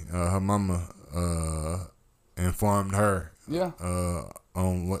told me. Her mama informed her. Yeah.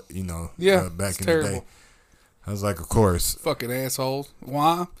 On what back in terrible. the day. I was like, of course. Fucking assholes.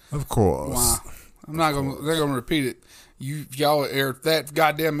 Why? Of course. Why? I'm not gonna repeat it. Y'all are that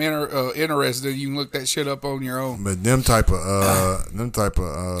goddamn interested. You can look that shit up on your own. But them type of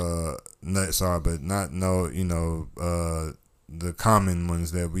nuts are, but not the common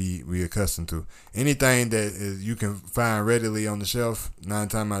ones that we accustomed to. Anything that you can find readily on the shelf, 9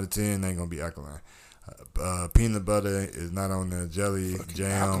 times out of 10 ain't gonna be alkaline. Peanut butter is not on there. Jelly, fucking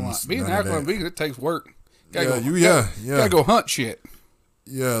jams. Alkaline. Being alkaline vegan, it takes work. You gotta go hunt shit.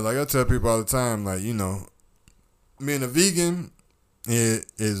 Yeah, like I tell people all the time, like, being a vegan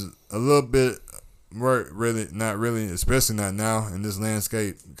is a little bit work, really, not really, especially not now in this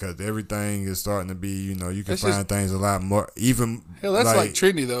landscape, because everything is starting to be, you can find things a lot more, even. Hell, that's like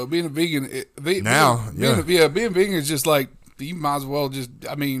trendy, though. Being a vegan. Being vegan is just like, you might as well just,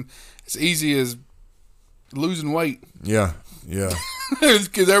 it's easy as losing weight. Yeah.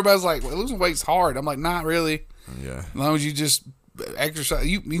 Because everybody's like, well, losing weight's hard. I'm like, not really. Yeah. As long as you just exercise,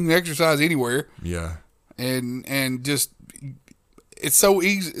 you can exercise anywhere. Yeah. And just, it's so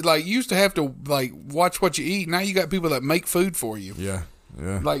easy. Like, you used to have to, like, watch what you eat. Now you got people that make food for you. Yeah.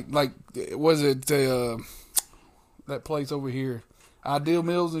 Like, was it that place over here? Ideal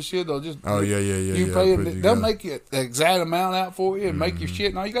Meals and shit. They'll just you pay it. They'll make it the exact amount out for you and make your shit.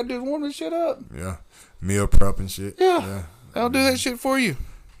 And all you got to do is warm the shit up. Yeah. Meal prep and shit. Yeah. They'll do that shit for you.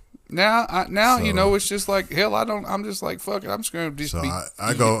 Now, it's just like, hell, I'm just like, fuck it. I'm just going to just be.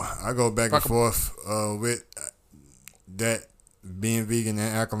 I go back and forth with that being vegan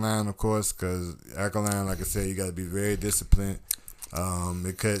and alkaline, of course, because alkaline, like I said, you got to be very disciplined.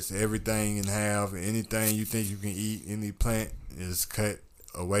 It cuts everything in half. Anything you think you can eat, any plant is cut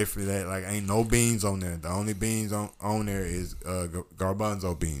away from that. Like, ain't no beans on there. The only beans on there is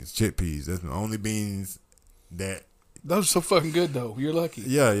garbanzo beans, chickpeas. That's the only beans that. Those are so fucking good, though. You're lucky.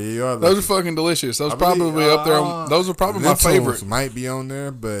 Yeah, you are lucky. Those are fucking delicious. Those probably up there. Those are probably my favorite. Might be on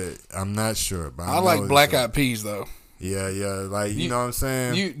there, but I'm not sure. But I like black eyed peas, though. Yeah. Like, you know what I'm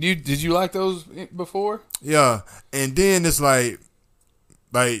saying? Did you like those before? Yeah. And then it's like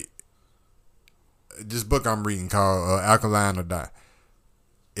this book I'm reading called Alkaline or Die.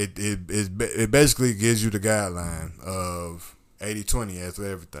 It basically gives you the guideline of 80-20 as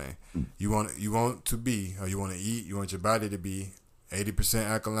with everything. You want to be, or you want to eat, you want your body to be 80%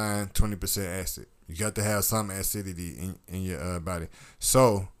 alkaline, 20% acid. You got to have some acidity in your body.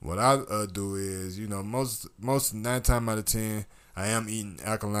 So what I do is, most 9 times out of 10, I am eating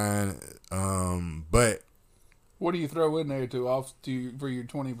alkaline, but what do you throw in there for your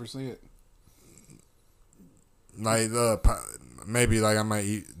 20%? Like maybe like I might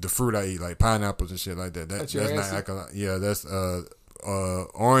eat the fruit I eat, like pineapples and shit like that. That's not alkaline. Yeah, that's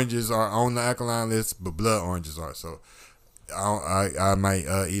oranges are on the alkaline list, but blood oranges are. So I might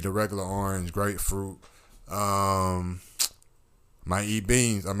eat a regular orange, grapefruit. Might eat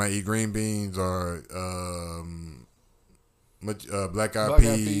beans. I might eat green beans or black eyed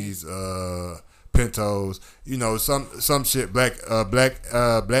peas, pintos. Some shit. Black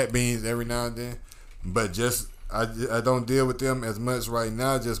beans every now and then, but just. I don't deal with them as much right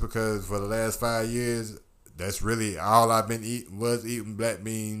now just because for the last 5 years, that's really all I've been eating black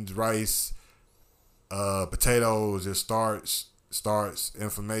beans, rice, potatoes, just starch,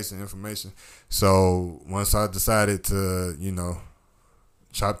 information. So once I decided to,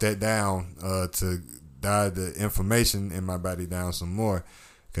 chop that down to dial the inflammation in my body down some more.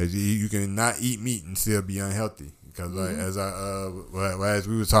 Because you can not eat meat and still be unhealthy. Because like as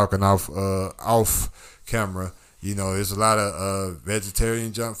we were talking off camera, you know, there's a lot of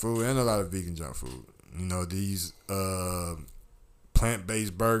vegetarian junk food and a lot of vegan junk food. You know, these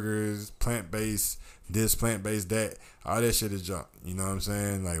plant-based burgers, plant-based this, plant-based that, all that shit is junk. You know what I'm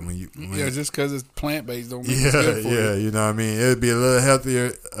saying? Like just because it's plant-based don't mean it's good for you. You know what I mean? It'd be a little healthier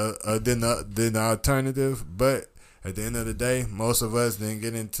than the alternative, but at the end of the day, most of us didn't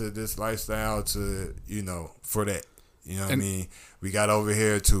get into this lifestyle to, you know, for that. You know what I mean? We got over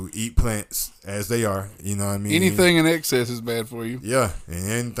here to eat plants as they are. You know what I mean? Anything in excess is bad for you. Yeah, and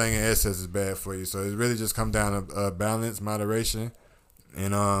anything in excess is bad for you. So it really just comes down to balance, moderation,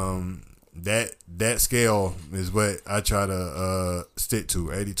 and that scale is what I try to stick to,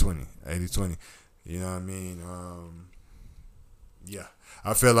 80-20. 80-20. You know what I mean? Yeah.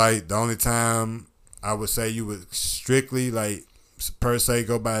 I feel like the only time I would say you would strictly, like, per se,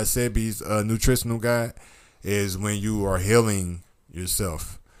 go by Sebi's nutritional guide is when you are healing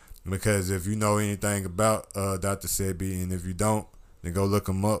yourself. Because if you know anything about Dr. Sebi, and if you don't, then go look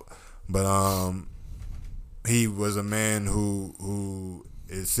him up. But he was a man who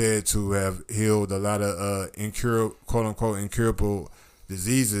is said to have healed a lot of quote-unquote incurable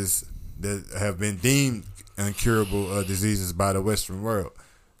diseases that have been deemed incurable diseases by the Western world.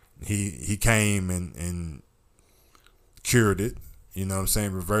 He came and cured it, you know what I'm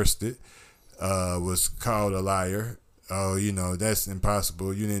saying, reversed it, was called a liar. Oh, you know, that's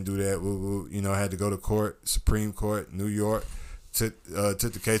impossible. You didn't do that. We had to go to court, Supreme Court, New York, took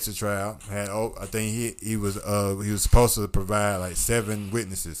the case to trial. I think he was supposed to provide like 7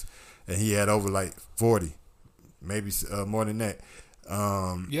 witnesses, and he had over like 40, maybe more than that.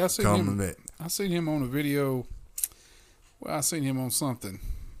 I seen him on a video. Well, I seen him on something.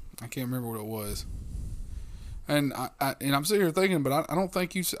 I can't remember what it was. And I'm sitting here thinking, but I don't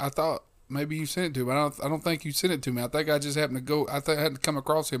think you. I thought maybe you sent it to me. I don't think you sent it to me. I think I just happened to go. I think I had to come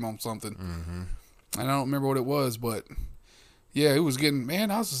across him on something, and I don't remember what it was. But yeah, it was getting. Man,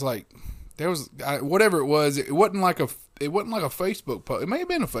 I was just like, there was whatever it was. It wasn't like a Facebook post. It may have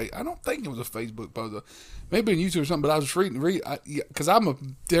been I don't think it was a Facebook post. Maybe on YouTube or something. But I was just reading because I'm a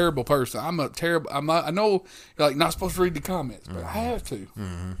terrible person. I know you're like not supposed to read the comments, but I have to.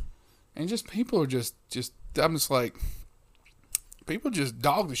 And just people are just. I'm just like, people just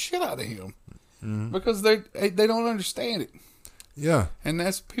dog the shit out of him because they don't understand it. Yeah, and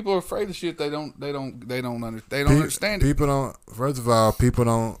that's people are afraid of shit they don't understand it. People don't. First of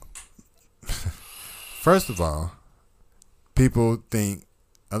all, people think,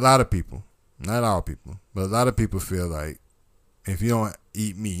 a lot of people, not all people, but a lot of people feel like if you don't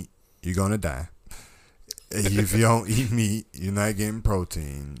eat meat, you're gonna die. If you don't eat meat, you're not getting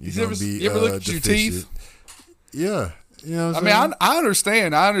protein. You're gonna be you ever look at your teeth? Yeah, you know what I'm saying? I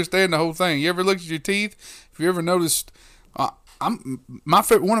understand. I understand the whole thing. You ever look at your teeth? If you ever noticed, one of my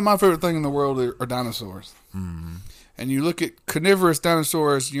favorite things in the world are dinosaurs. Mm-hmm. And you look at carnivorous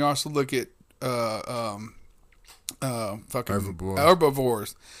dinosaurs, and you also look at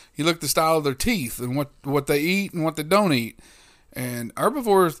herbivores. You look at the style of their teeth and what they eat and what they don't eat. And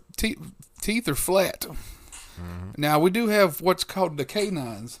herbivores' teeth are flat. Mm-hmm. Now we do have what's called the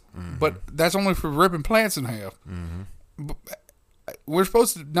canines, but that's only for ripping plants in half. Mm-hmm. We're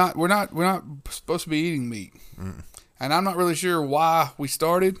not supposed to be eating meat, and I'm not really sure why we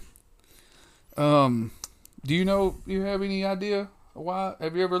started. Do you have any idea why?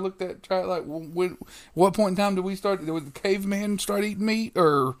 Have you ever looked at what point in time did we start? Did the cavemen start eating meat,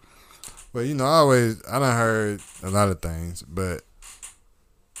 or? Well, I done heard a lot of things, but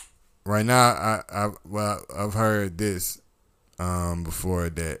right now, I've heard this before,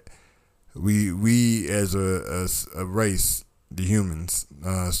 that we as a race, the humans,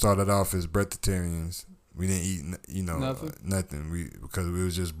 started off as breatharians. We didn't eat nothing. Because we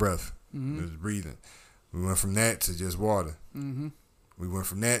was just breath. Mm-hmm. We was breathing. We went from that to just water. Mm-hmm. We went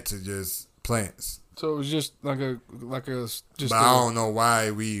from that to just plants. So it was just like a. But I don't know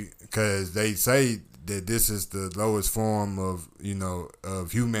why because they say that this is the lowest form of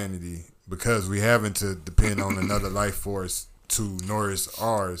humanity, because we having to depend on another life force to nourish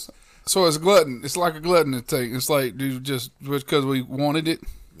ours. So it's glutton. It's like a glutton thing. It's like just because we wanted it.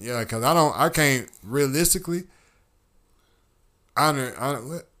 Yeah, because I can't realistically. I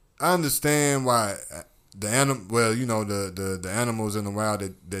understand why the animal. Well, the animals in the wild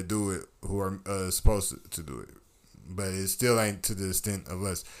that do it, who are supposed to do it, but it still ain't to the extent of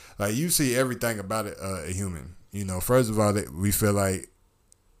us. Like, you see everything about a human. First of all, that we feel like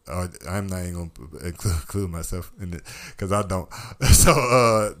I'm not even gonna include myself in it because I don't.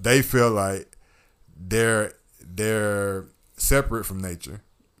 So they feel like they're separate from nature,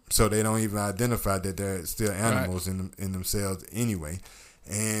 so they don't even identify that they're still animals in themselves anyway.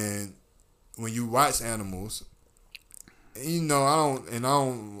 And when you watch animals, you know, I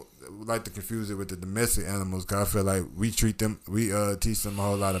don't like to confuse it with the domestic animals because I feel like we teach them a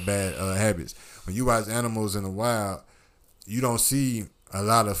whole lot of bad habits. When you watch animals in the wild, you don't see a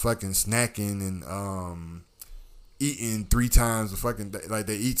lot of fucking snacking and eating 3 times a fucking day. Like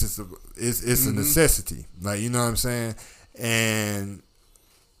they eat it's a necessity. Like, you know what I'm saying? And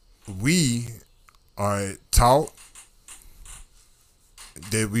we are taught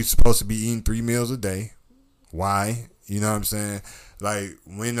that we're supposed to be eating 3 meals a day. Why? You know what I'm saying? Like,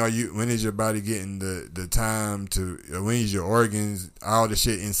 when is your body getting the time to, when is your organs, all the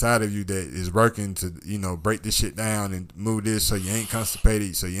shit inside of you that is working to, you know, break this shit down and move this so you ain't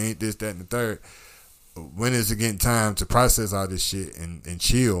constipated, so you ain't this, that, and the third. When is it getting time to process all this shit and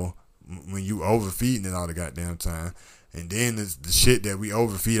chill when you overfeeding it all the goddamn time? And then the shit that we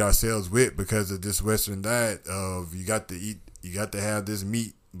overfeed ourselves with because of this Western diet of you got to have this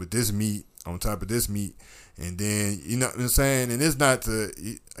meat with this meat on top of this meat. And then, you know what I'm saying? And it's not to,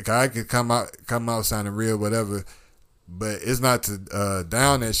 I could come out sounding real, whatever, but it's not to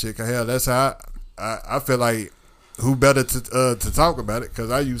down that shit. Cause hell, that's how I feel like who better to talk about it? Cause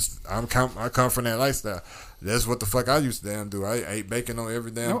I come from that lifestyle. That's what the fuck I used to damn do. I ate bacon on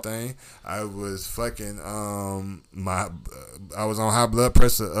every damn thing. I was fucking I was on high blood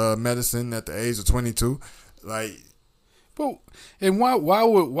pressure medicine at the age of 22. Like. But, and why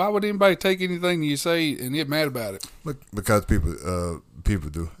would anybody take anything you say and get mad about it? Because people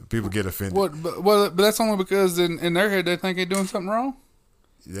do. People get offended. But that's only because in their head they think they're doing something wrong.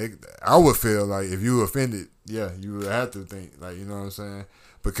 I would feel like if you were offended, yeah, you would have to think, like, you know what I'm saying?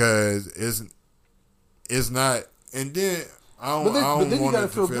 Because it's not. And then I don't want to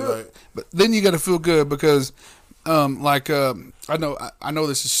feel good. Like, but then you got to feel good because. I know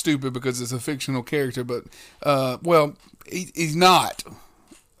this is stupid because it's a fictional character, but he's not.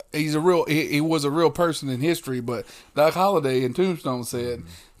 He was a real person in history, but Doc Holliday in Tombstone said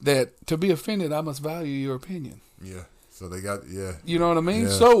that to be offended, I must value your opinion. Yeah. So they got You know what I mean? Yeah.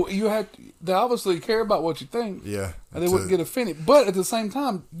 So you they obviously care about what you think. Yeah. And they wouldn't get offended, but at the same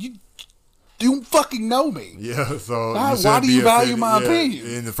time, you don't fucking know me. Yeah, so why do you value my opinion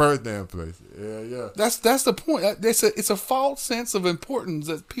in the first damn place? Yeah. That's the point. It's a false sense of importance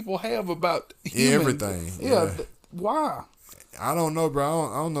that people have about everything. Yeah. Why? I don't know,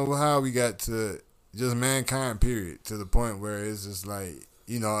 bro. I don't know how we got to just mankind. Period. To the point where it's just like,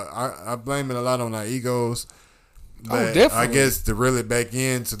 you know, I blame it a lot on our egos. But definitely. I guess to really back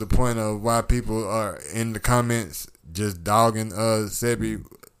in to the point of why people are in the comments just dogging Sebi.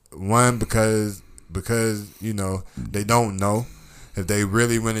 One, because you know they don't know. If they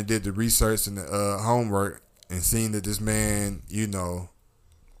really went and did the research and the homework and seen that this man, you know,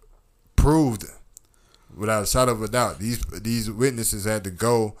 proved without a shadow of a doubt, these witnesses had to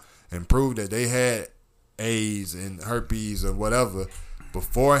go and prove that they had AIDS and herpes or whatever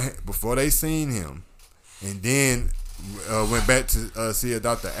before they seen him, and then went back to see a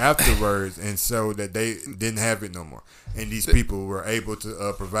doctor afterwards and showed that they didn't have it no more. And these people were able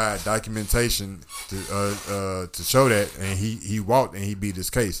to provide documentation to show that, and he walked and he beat his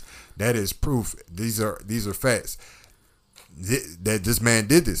case. That is proof. These are facts that this man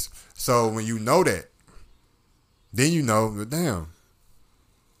did this. So when you know that, then you know, damn.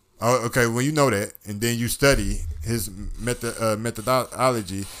 Oh, okay, when you know that, and then you study his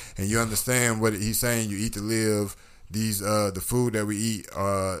methodology, and you understand what he's saying, you eat to live. These the food that we eat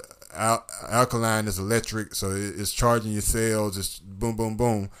alkaline is electric, so it's charging your cells. It's boom, boom,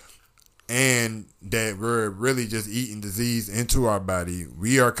 boom, and that we're really just eating disease into our body.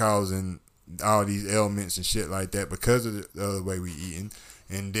 We are causing all these ailments and shit like that because of the way we eating.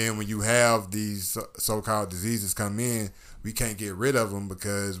 And then when you have these so-called diseases come in, we can't get rid of them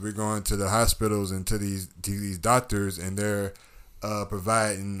because we're going to the hospitals and to these doctors, and they're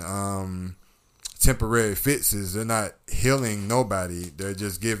providing temporary fixes. They're not healing nobody. They're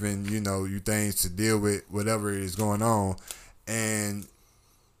just giving, you know, you things to deal with whatever is going on. And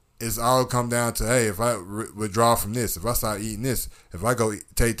it's all come down to, hey, if I withdraw from this, if I start eating this, if I go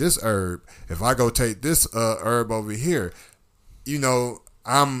take this herb, if I go take this herb over here, you know,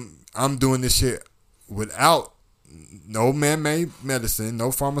 I'm doing this shit without no man-made medicine,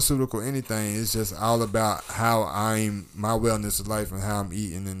 no pharmaceutical, anything. It's just all about how my wellness of life and how I'm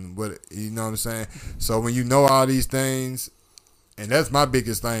eating and what, you know what I'm saying? So when you know all these things, and that's my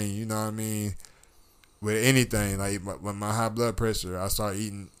biggest thing, you know what I mean? with anything, like with my high blood pressure, I started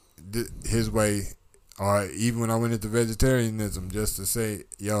eating his way, or even when I went into vegetarianism, just to say,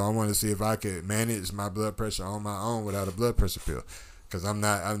 yo, I want to see if I could manage my blood pressure on my own without a blood pressure pill, because I've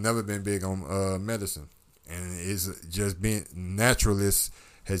never been big on medicine, and it's just being naturalist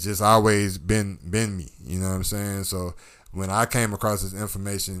has just always been me, you know what I'm saying? So when I came across this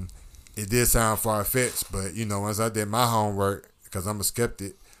information, it did sound far-fetched, but you know, once I did my homework, because I'm a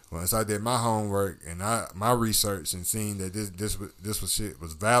skeptic, once I did my homework and my research and seen that this shit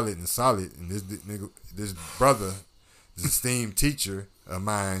was valid and solid, and this brother, this esteemed teacher of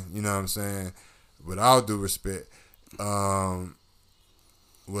mine, you know what I'm saying, with all due respect, was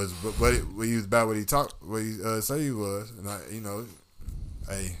what he was about, what he say he was, and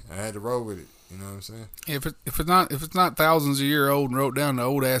I had to roll with it. You know what I'm saying? If it's not thousands of years old and wrote down the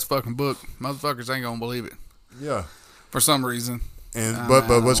old ass fucking book, motherfuckers ain't gonna believe it. Yeah. For some reason. And but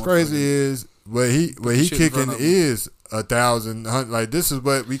what's crazy is what he kicking is 1,000. Like, this is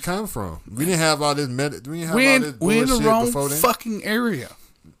what we come from. We didn't have all this we're in the wrong fucking area.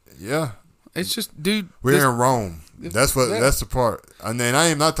 Yeah. It's just, dude. We're in Rome. That's the part. And then I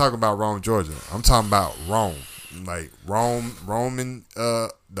am not talking about Rome, Georgia. I'm talking about Rome. Like Roman,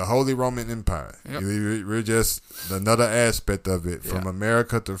 the Holy Roman Empire. Yep. We're just another aspect of it, from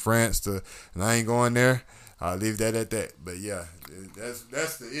America to France to, and I ain't going there. I'll leave that at that. But yeah,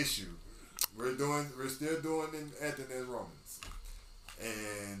 that's the issue. We're still doing acting as Romans,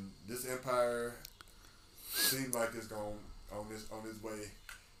 and this empire seems like it's going on its way.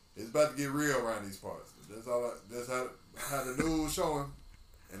 It's about to get real around these parts. That's how the news showing,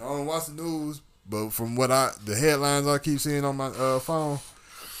 and I don't watch the news. But from the headlines I keep seeing on my phone,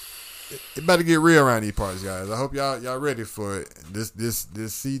 it about to get real around these parts, guys. I hope y'all ready for it. This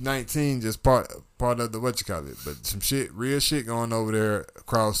C-19 just part of the but some real shit going over there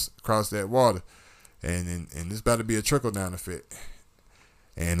across that water, and this about to be a trickle down effect.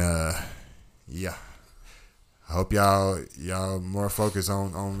 And yeah, I hope y'all more focused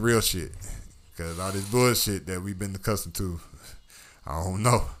on real shit, because all this bullshit that we've been accustomed to, I don't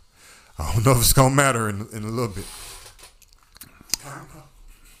know if it's gonna matter in a little bit.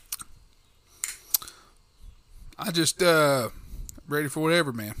 I just ready for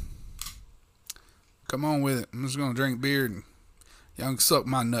whatever, man. Come on with it. I'm just gonna drink beer and y'all can suck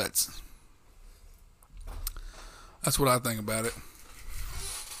my nuts. That's what I think about it.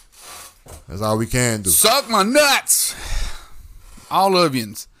 That's all we can do. Suck my nuts, all of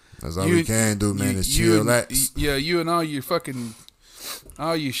yous. That's all we can do, man. Is chill, relax. Yeah, you and all your fucking,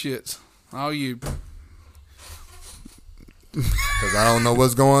 all you shits. All you. Because I don't know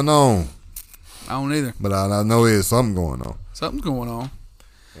what's going on. I don't either. But I know there's something going on. Something's going on.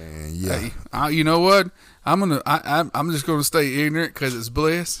 And yeah. Hey, you know what? I'm just gonna stay ignorant because it's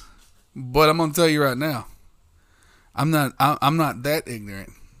bliss. But I'm gonna tell you right now, I'm not that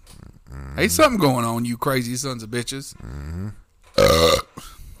ignorant. Mm-hmm. Hey, something going on, you crazy sons of bitches. Mm-hmm.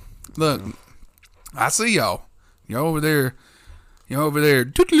 Look, I see y'all. You're over there.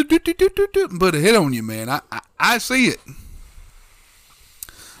 Put a hit on you, man. I see it.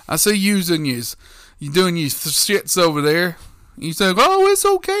 I see you doing your shits over there. You say, oh, it's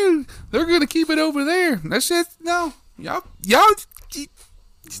okay. They're gonna keep it over there. That shit, no. Y'all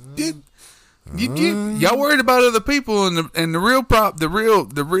worried about other people and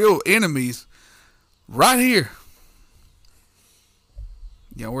the real enemies right here.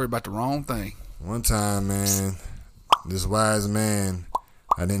 Y'all worried about the wrong thing. One time, man, this wise man,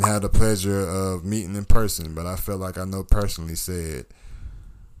 I didn't have the pleasure of meeting in person, but I felt like I know personally said,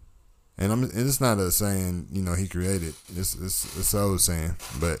 and it's not a saying, he created. It's an old saying,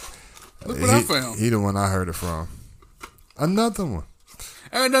 but look what I found. He the one I heard it from. Another one.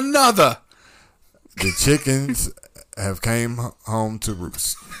 And another. The chickens have came home to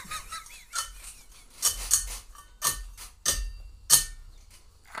roost.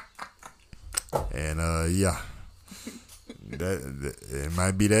 And yeah, that it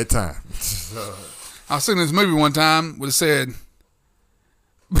might be that time. So. I was seeing this movie one time where it said,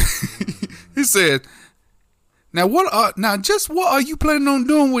 he said, "Now what are you planning on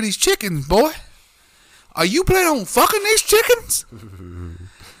doing with these chickens, boy? Are you planning on fucking these chickens?"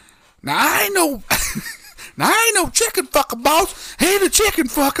 Now I ain't no chicken fucker, boss. He ain't a chicken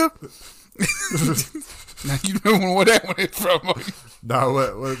fucker. Now you know where that one is from. No,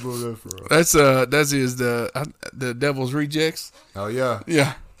 what was that from? That's the Devil's Rejects. Oh yeah,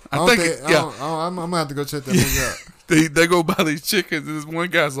 yeah. I'm gonna have to go check that movie out. They go buy these chickens, and this one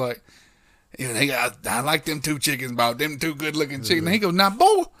guy's like, I like them two chickens, about them two good looking chickens. And he goes, now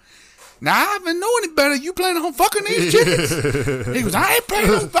boy, now I haven't know any better. You planning on fucking these chickens? He goes, I ain't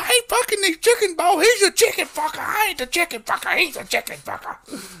fucking fucking these chicken balls. He's a chicken fucker. I ain't the chicken fucker. He's a chicken fucker.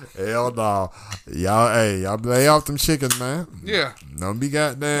 Hell no. Y'all lay off them chickens, man. Yeah. Don't be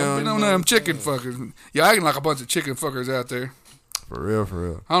goddamn. Don't be them chicken fuckers. Y'all acting like a bunch of chicken fuckers out there. For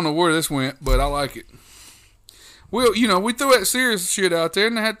real. I don't know where this went, but I like it. Well, we threw that serious shit out there,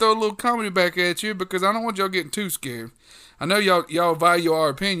 and I had to throw a little comedy back at you because I don't want y'all getting too scared. I know y'all value our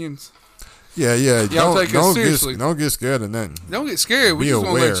opinions. Yeah. Y'all take us seriously. Don't get scared of nothing. Don't get scared. We just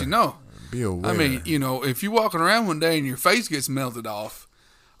want to let you know. Be aware. I mean, if you're walking around one day and your face gets melted off,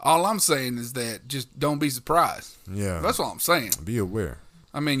 all I'm saying is that just don't be surprised. Yeah. That's all I'm saying. Be aware.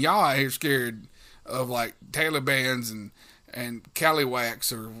 I mean, y'all out here scared of like Talibans and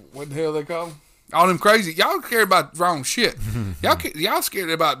Caliwax or what the hell they call them? All them crazy. Y'all scared about the wrong shit. Y'all scared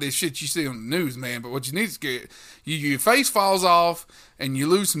about this shit you see on the news, man. But what you need to scare your face falls off and you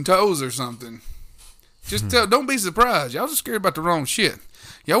lose some toes or something. Just don't be surprised. Y'all just scared about the wrong shit.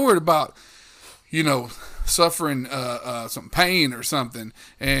 Y'all worried about, suffering some pain or something,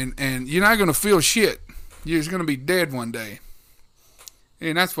 and you're not gonna feel shit. You're just gonna be dead one day.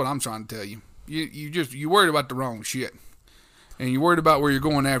 And that's what I'm trying to tell you. You worried about the wrong shit, and you're worried about where you're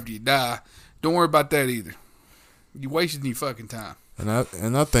going after you die. Don't worry about that either. You're wasting your fucking time. And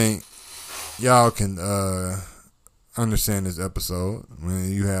I think y'all can understand this episode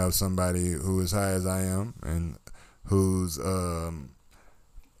when you have somebody who is high as I am and who's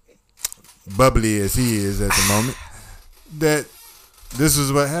bubbly as he is at the moment, that this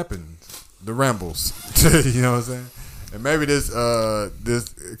is what happened. The rambles. You know what I'm saying? And maybe this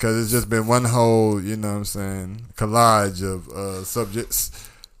because it's just been one whole, collage of subjects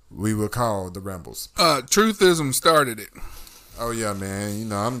we will call the rambles. Truthism started it. Oh yeah, man.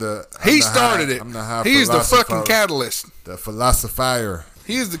 He started it. I'm the high He's the fucking catalyst. The philosopher.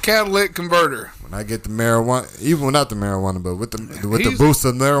 He is the catalytic converter. When I get the marijuana, even without the marijuana, but with the boost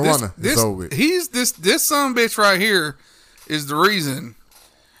of marijuana, it's over with. He's this son of a bitch right here is the reason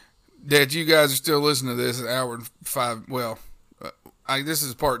that you guys are still listening to this an hour and 5. Well, this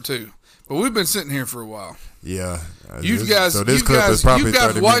is part 2, but we've been sitting here for a while. Yeah, you guys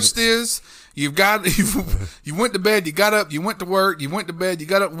watched this. You went to bed. You got up. You went to work. You went to bed. You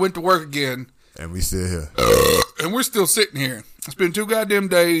got up. Went to work again. And we still here. And we're still sitting here. It's been 2 goddamn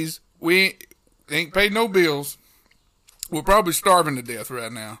days. We ain't paid no bills. We're probably starving to death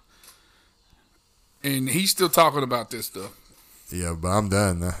right now. And he's still talking about this stuff. Yeah, but I'm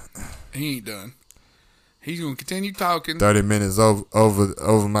done now. He ain't done. He's going to continue talking. 30 minutes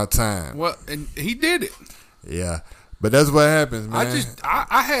over my time. Well, and he did it. Yeah. But that's what happens, man.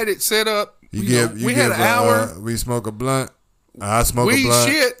 I had it set up. We had an hour. We smoke a blunt. I smoke a blunt.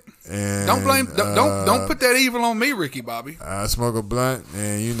 Shit. And don't put that evil on me, Ricky Bobby. I smoke a blunt,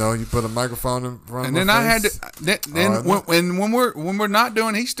 and you put a microphone in front of my face. And then I had to. When we're not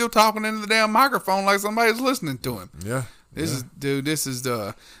doing, he's still talking into the damn microphone like somebody's listening to him. Yeah. This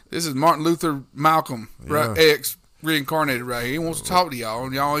is Martin Luther Malcolm, right? X reincarnated right here. He wants to talk to y'all,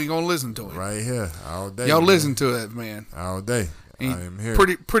 and y'all ain't gonna listen to him. Right here, all day. Y'all listen to that man all day. I am here.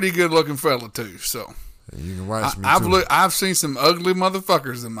 Pretty good looking fella too. So. You can watch me too. I've seen some ugly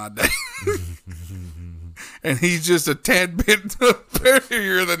motherfuckers in my day. And he's just a tad bit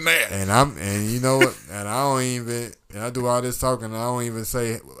superior than that. And you know what? And I do all this talking and I don't even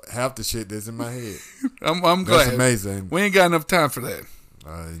say half the shit that's in my head. I'm glad. That's amazing. We ain't got enough time for that.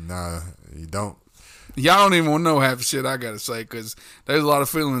 Nah, you don't. Y'all don't even want to know half the shit I got to say because there's a lot of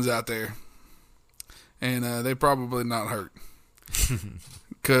feelings out there. And they probably not hurt.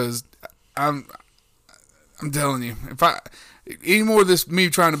 Because I'm telling you, if any more of this me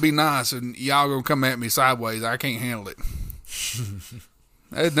trying to be nice and y'all gonna come at me sideways, I can't handle it.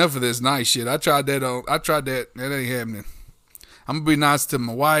 That's enough of this nice shit. I tried that. That ain't happening. I'm gonna be nice to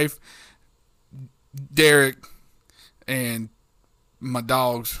my wife, Derek, and my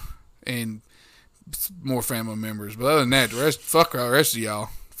dogs, and more family members. But other than that, fuck our rest of y'all.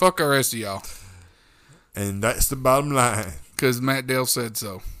 Fuck our rest of y'all. And that's the bottom line. Because Matt Dale said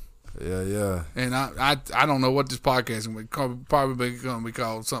so. Yeah. And I don't know what this podcast is going to be. Probably going to be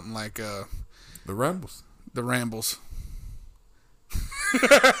called something like The Rambles. The Rambles.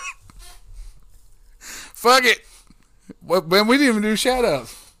 Fuck it. Man, we didn't even do shout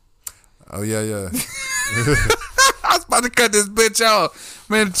outs. Oh, yeah. I was about to cut this bitch off.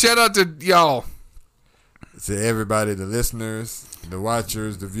 Man, shout out to y'all. To everybody, the listeners, the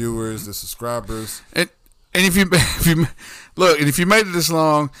watchers, the viewers, the subscribers. And if you look, and if you made it this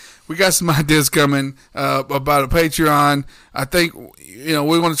long, we got some ideas coming about a Patreon. I think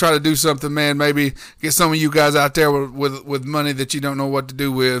we want to try to do something, man. Maybe get some of you guys out there with money that you don't know what to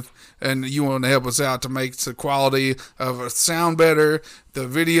do with. and you want to help us out to make the quality of a sound better, the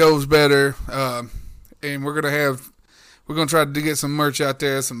videos better, and we're gonna try to get some merch out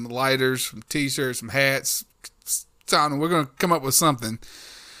there, some lighters, some t-shirts, some hats. We're gonna come up with something,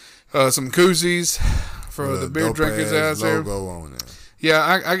 some koozies for the beer drinkers out there. Logo on there.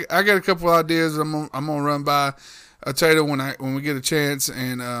 Yeah, I got a couple ideas. I'm gonna run by Tato when we get a chance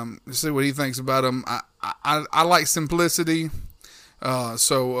and see what he thinks about them. I like simplicity,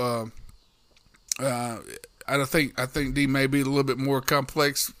 so I think D may be a little bit more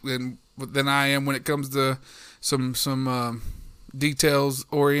complex than I am when it comes to some details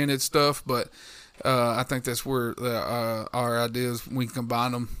oriented stuff, but I think that's where our ideas, we can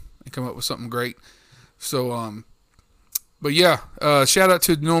combine them and come up with something great. So but yeah, shout out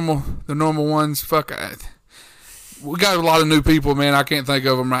to the normal ones. We got a lot of new people, man. I can't think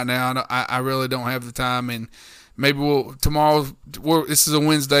of them right now. I really don't have the time, and maybe this is a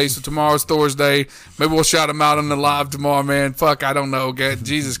Wednesday, so tomorrow's Thursday. Maybe we'll shout them out on the live tomorrow, man. I don't know. God,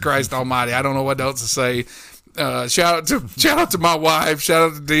 Jesus Christ Almighty, I don't know what else to say. Shout out to my wife. Shout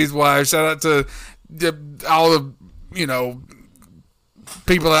out to Dee's wife. Shout out to all the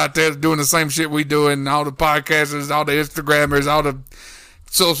people out there doing the same shit we doing. All the podcasters, all the Instagrammers, all the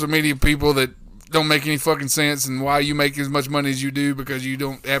social media people that don't make any fucking sense, and why you make as much money as you do, because you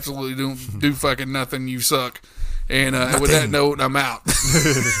don't do fucking nothing. You suck. And with that note, I'm out.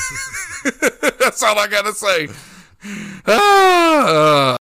 That's all I gotta say.